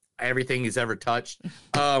know, everything he's ever touched.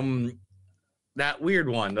 That weird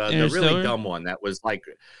one, the really dumb one. That was like,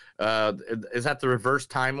 is that the reverse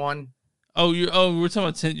time one? We're talking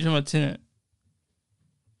about Tenet. You're talking about Tenet.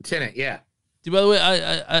 Tenet, yeah. Dude, by the way,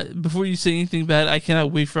 I before you say anything bad, I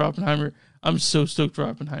cannot wait for Oppenheimer. I'm so stoked for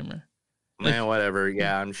Oppenheimer. Man, whatever.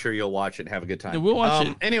 Yeah, I'm sure you'll watch it and have a good time. Yeah, we'll watch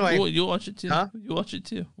it. Anyway. You'll watch it too. Huh? You'll watch it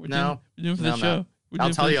too. We're doing for the show.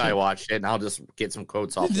 I'll tell you I watched it, and I'll just get some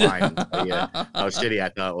quotes offline and tell you how shitty I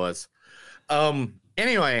thought it was.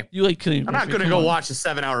 Anyway. You like Cillian Murphy. I'm not going to go watch a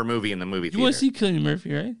 7-hour movie in the movie theater. You want to see Cillian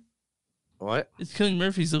Murphy, right? What? It's Cillian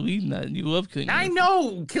Murphy's the lead in that, and you love Cillian Murphy. I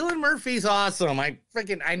know. Cillian Murphy's awesome. I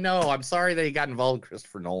know. I'm sorry that he got involved with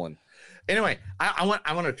Christopher Nolan. Anyway, I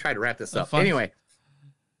want to try to wrap this up. Fine. Anyway.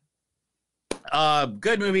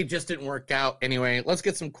 Good movie, just didn't work out. Anyway, let's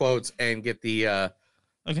get some quotes and get the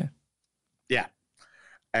okay. Yeah.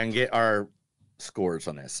 And get our scores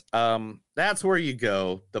on this. That's where you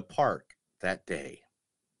go, the park that day.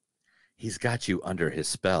 He's got you under his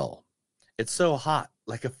spell. It's so hot,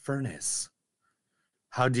 like a furnace.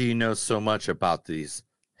 How do you know so much about these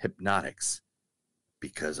hypnotics?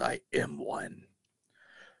 Because I am one.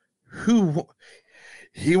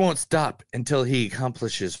 He won't stop until he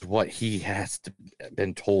accomplishes what he has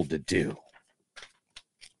been told to do.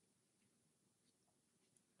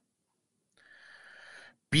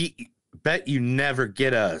 Bet you never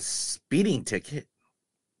get a speeding ticket.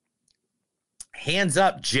 Hands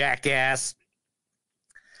up, jackass.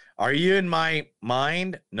 Are you in my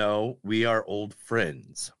mind? No, we are old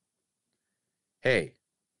friends. Hey,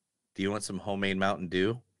 do you want some homemade Mountain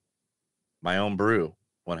Dew? My own brew,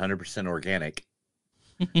 100% organic.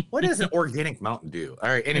 What is an organic Mountain Dew? All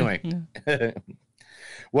right, anyway.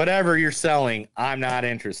 Whatever you're selling, I'm not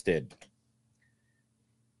interested.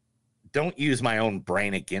 Don't use my own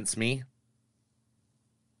brain against me.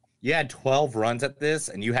 You had 12 runs at this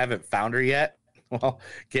and you haven't found her yet? Well,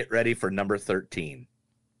 get ready for number 13.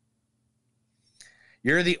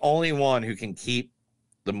 You're the only one who can keep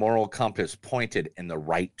the moral compass pointed in the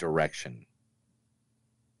right direction.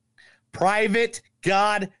 Private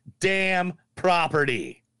goddamn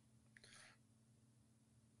property.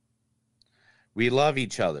 We love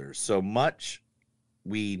each other so much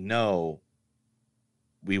we know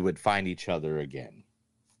we would find each other again.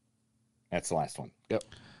 That's the last one. Yep.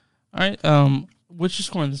 All right. What's your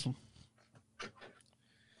score on this one?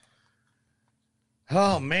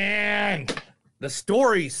 Oh, man. The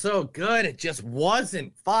story's so good. It just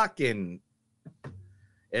wasn't fucking...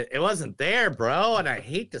 It wasn't there, bro. And I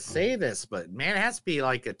hate to say this, but, man, it has to be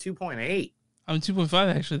like a 2.8. I'm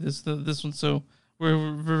 2.5, actually, this one. So we're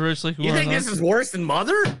reverse like... You think this is worse than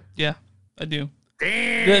Mother? Yeah, I do.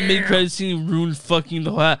 Damn. That mid-credit scene ruined fucking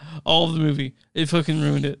all of the movie. It fucking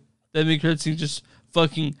ruined it. That mid-credit scene just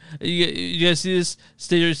fucking... You guys see this?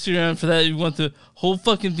 Stay around for that. You want the whole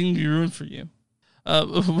fucking thing to be ruined for you. Now,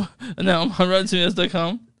 I'm on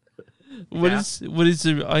RottenTomatoes.com. What is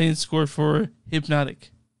the audience score for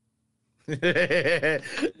Hypnotic?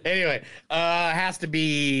 Anyway, has to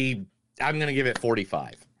be... I'm going to give it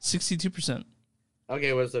 45. 62%.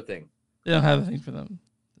 Okay, what's the thing? They don't have a thing for them.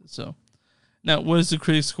 So, now, what is the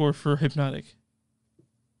critic score for Hypnotic?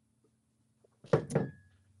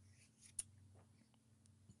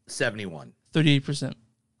 71. 38%.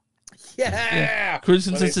 Yeah! Critics'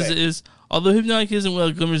 consensus is, although Hypnotic isn't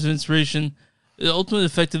without glimmers of inspiration, the ultimate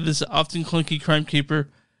effect of this often clunky crime caper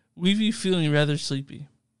leave you feeling rather sleepy.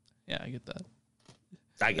 Yeah, I get that.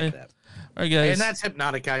 I get that. All right, guys. And that's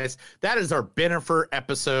Hypnotic, guys. That is our Bennifer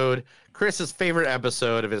episode. Chris's favorite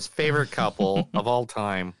episode of his favorite couple of all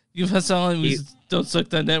time. You can find us online at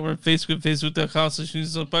Don'tSuck.net. We're on Facebook,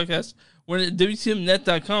 Facebook.com/podcast. We're at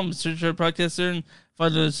WTMnet.com. Search our podcast there and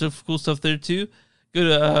find other stuff, cool stuff there too. Go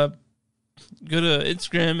to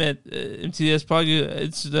Instagram at MTS Pod.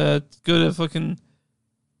 Go to fucking,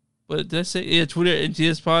 what did I say? Yeah, Twitter at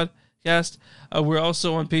MTS Podcast. We're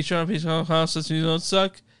also on Patreon,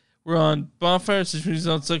 Patreon.com/MoviesDon'tSuck. We're on Bonfire, Movies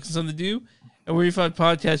Don't Suck and Something to Do. And where you find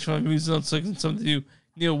podcasts from Movies Don't Suck and Something to Do.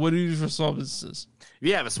 Neil, what do you do for small businesses? If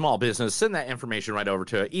you have a small business, send that information right over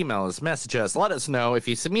to email us, message us, let us know. If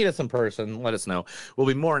you meet us in person, let us know. We'll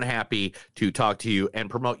be more than happy to talk to you and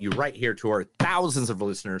promote you right here to our thousands of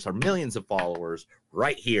listeners, our millions of followers,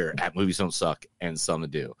 right here at Movies Don't Suck and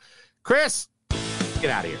Something to Do. Chris, get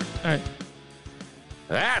out of here. All right.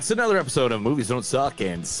 That's another episode of Movies Don't Suck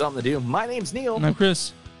and Something to Do. My name's Neil. And I'm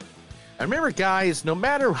Chris. And remember, guys, no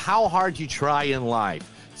matter how hard you try in life,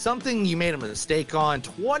 something you made a mistake on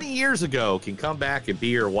 20 years ago can come back and be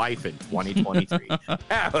your wife in 2023.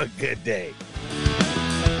 Have a good day.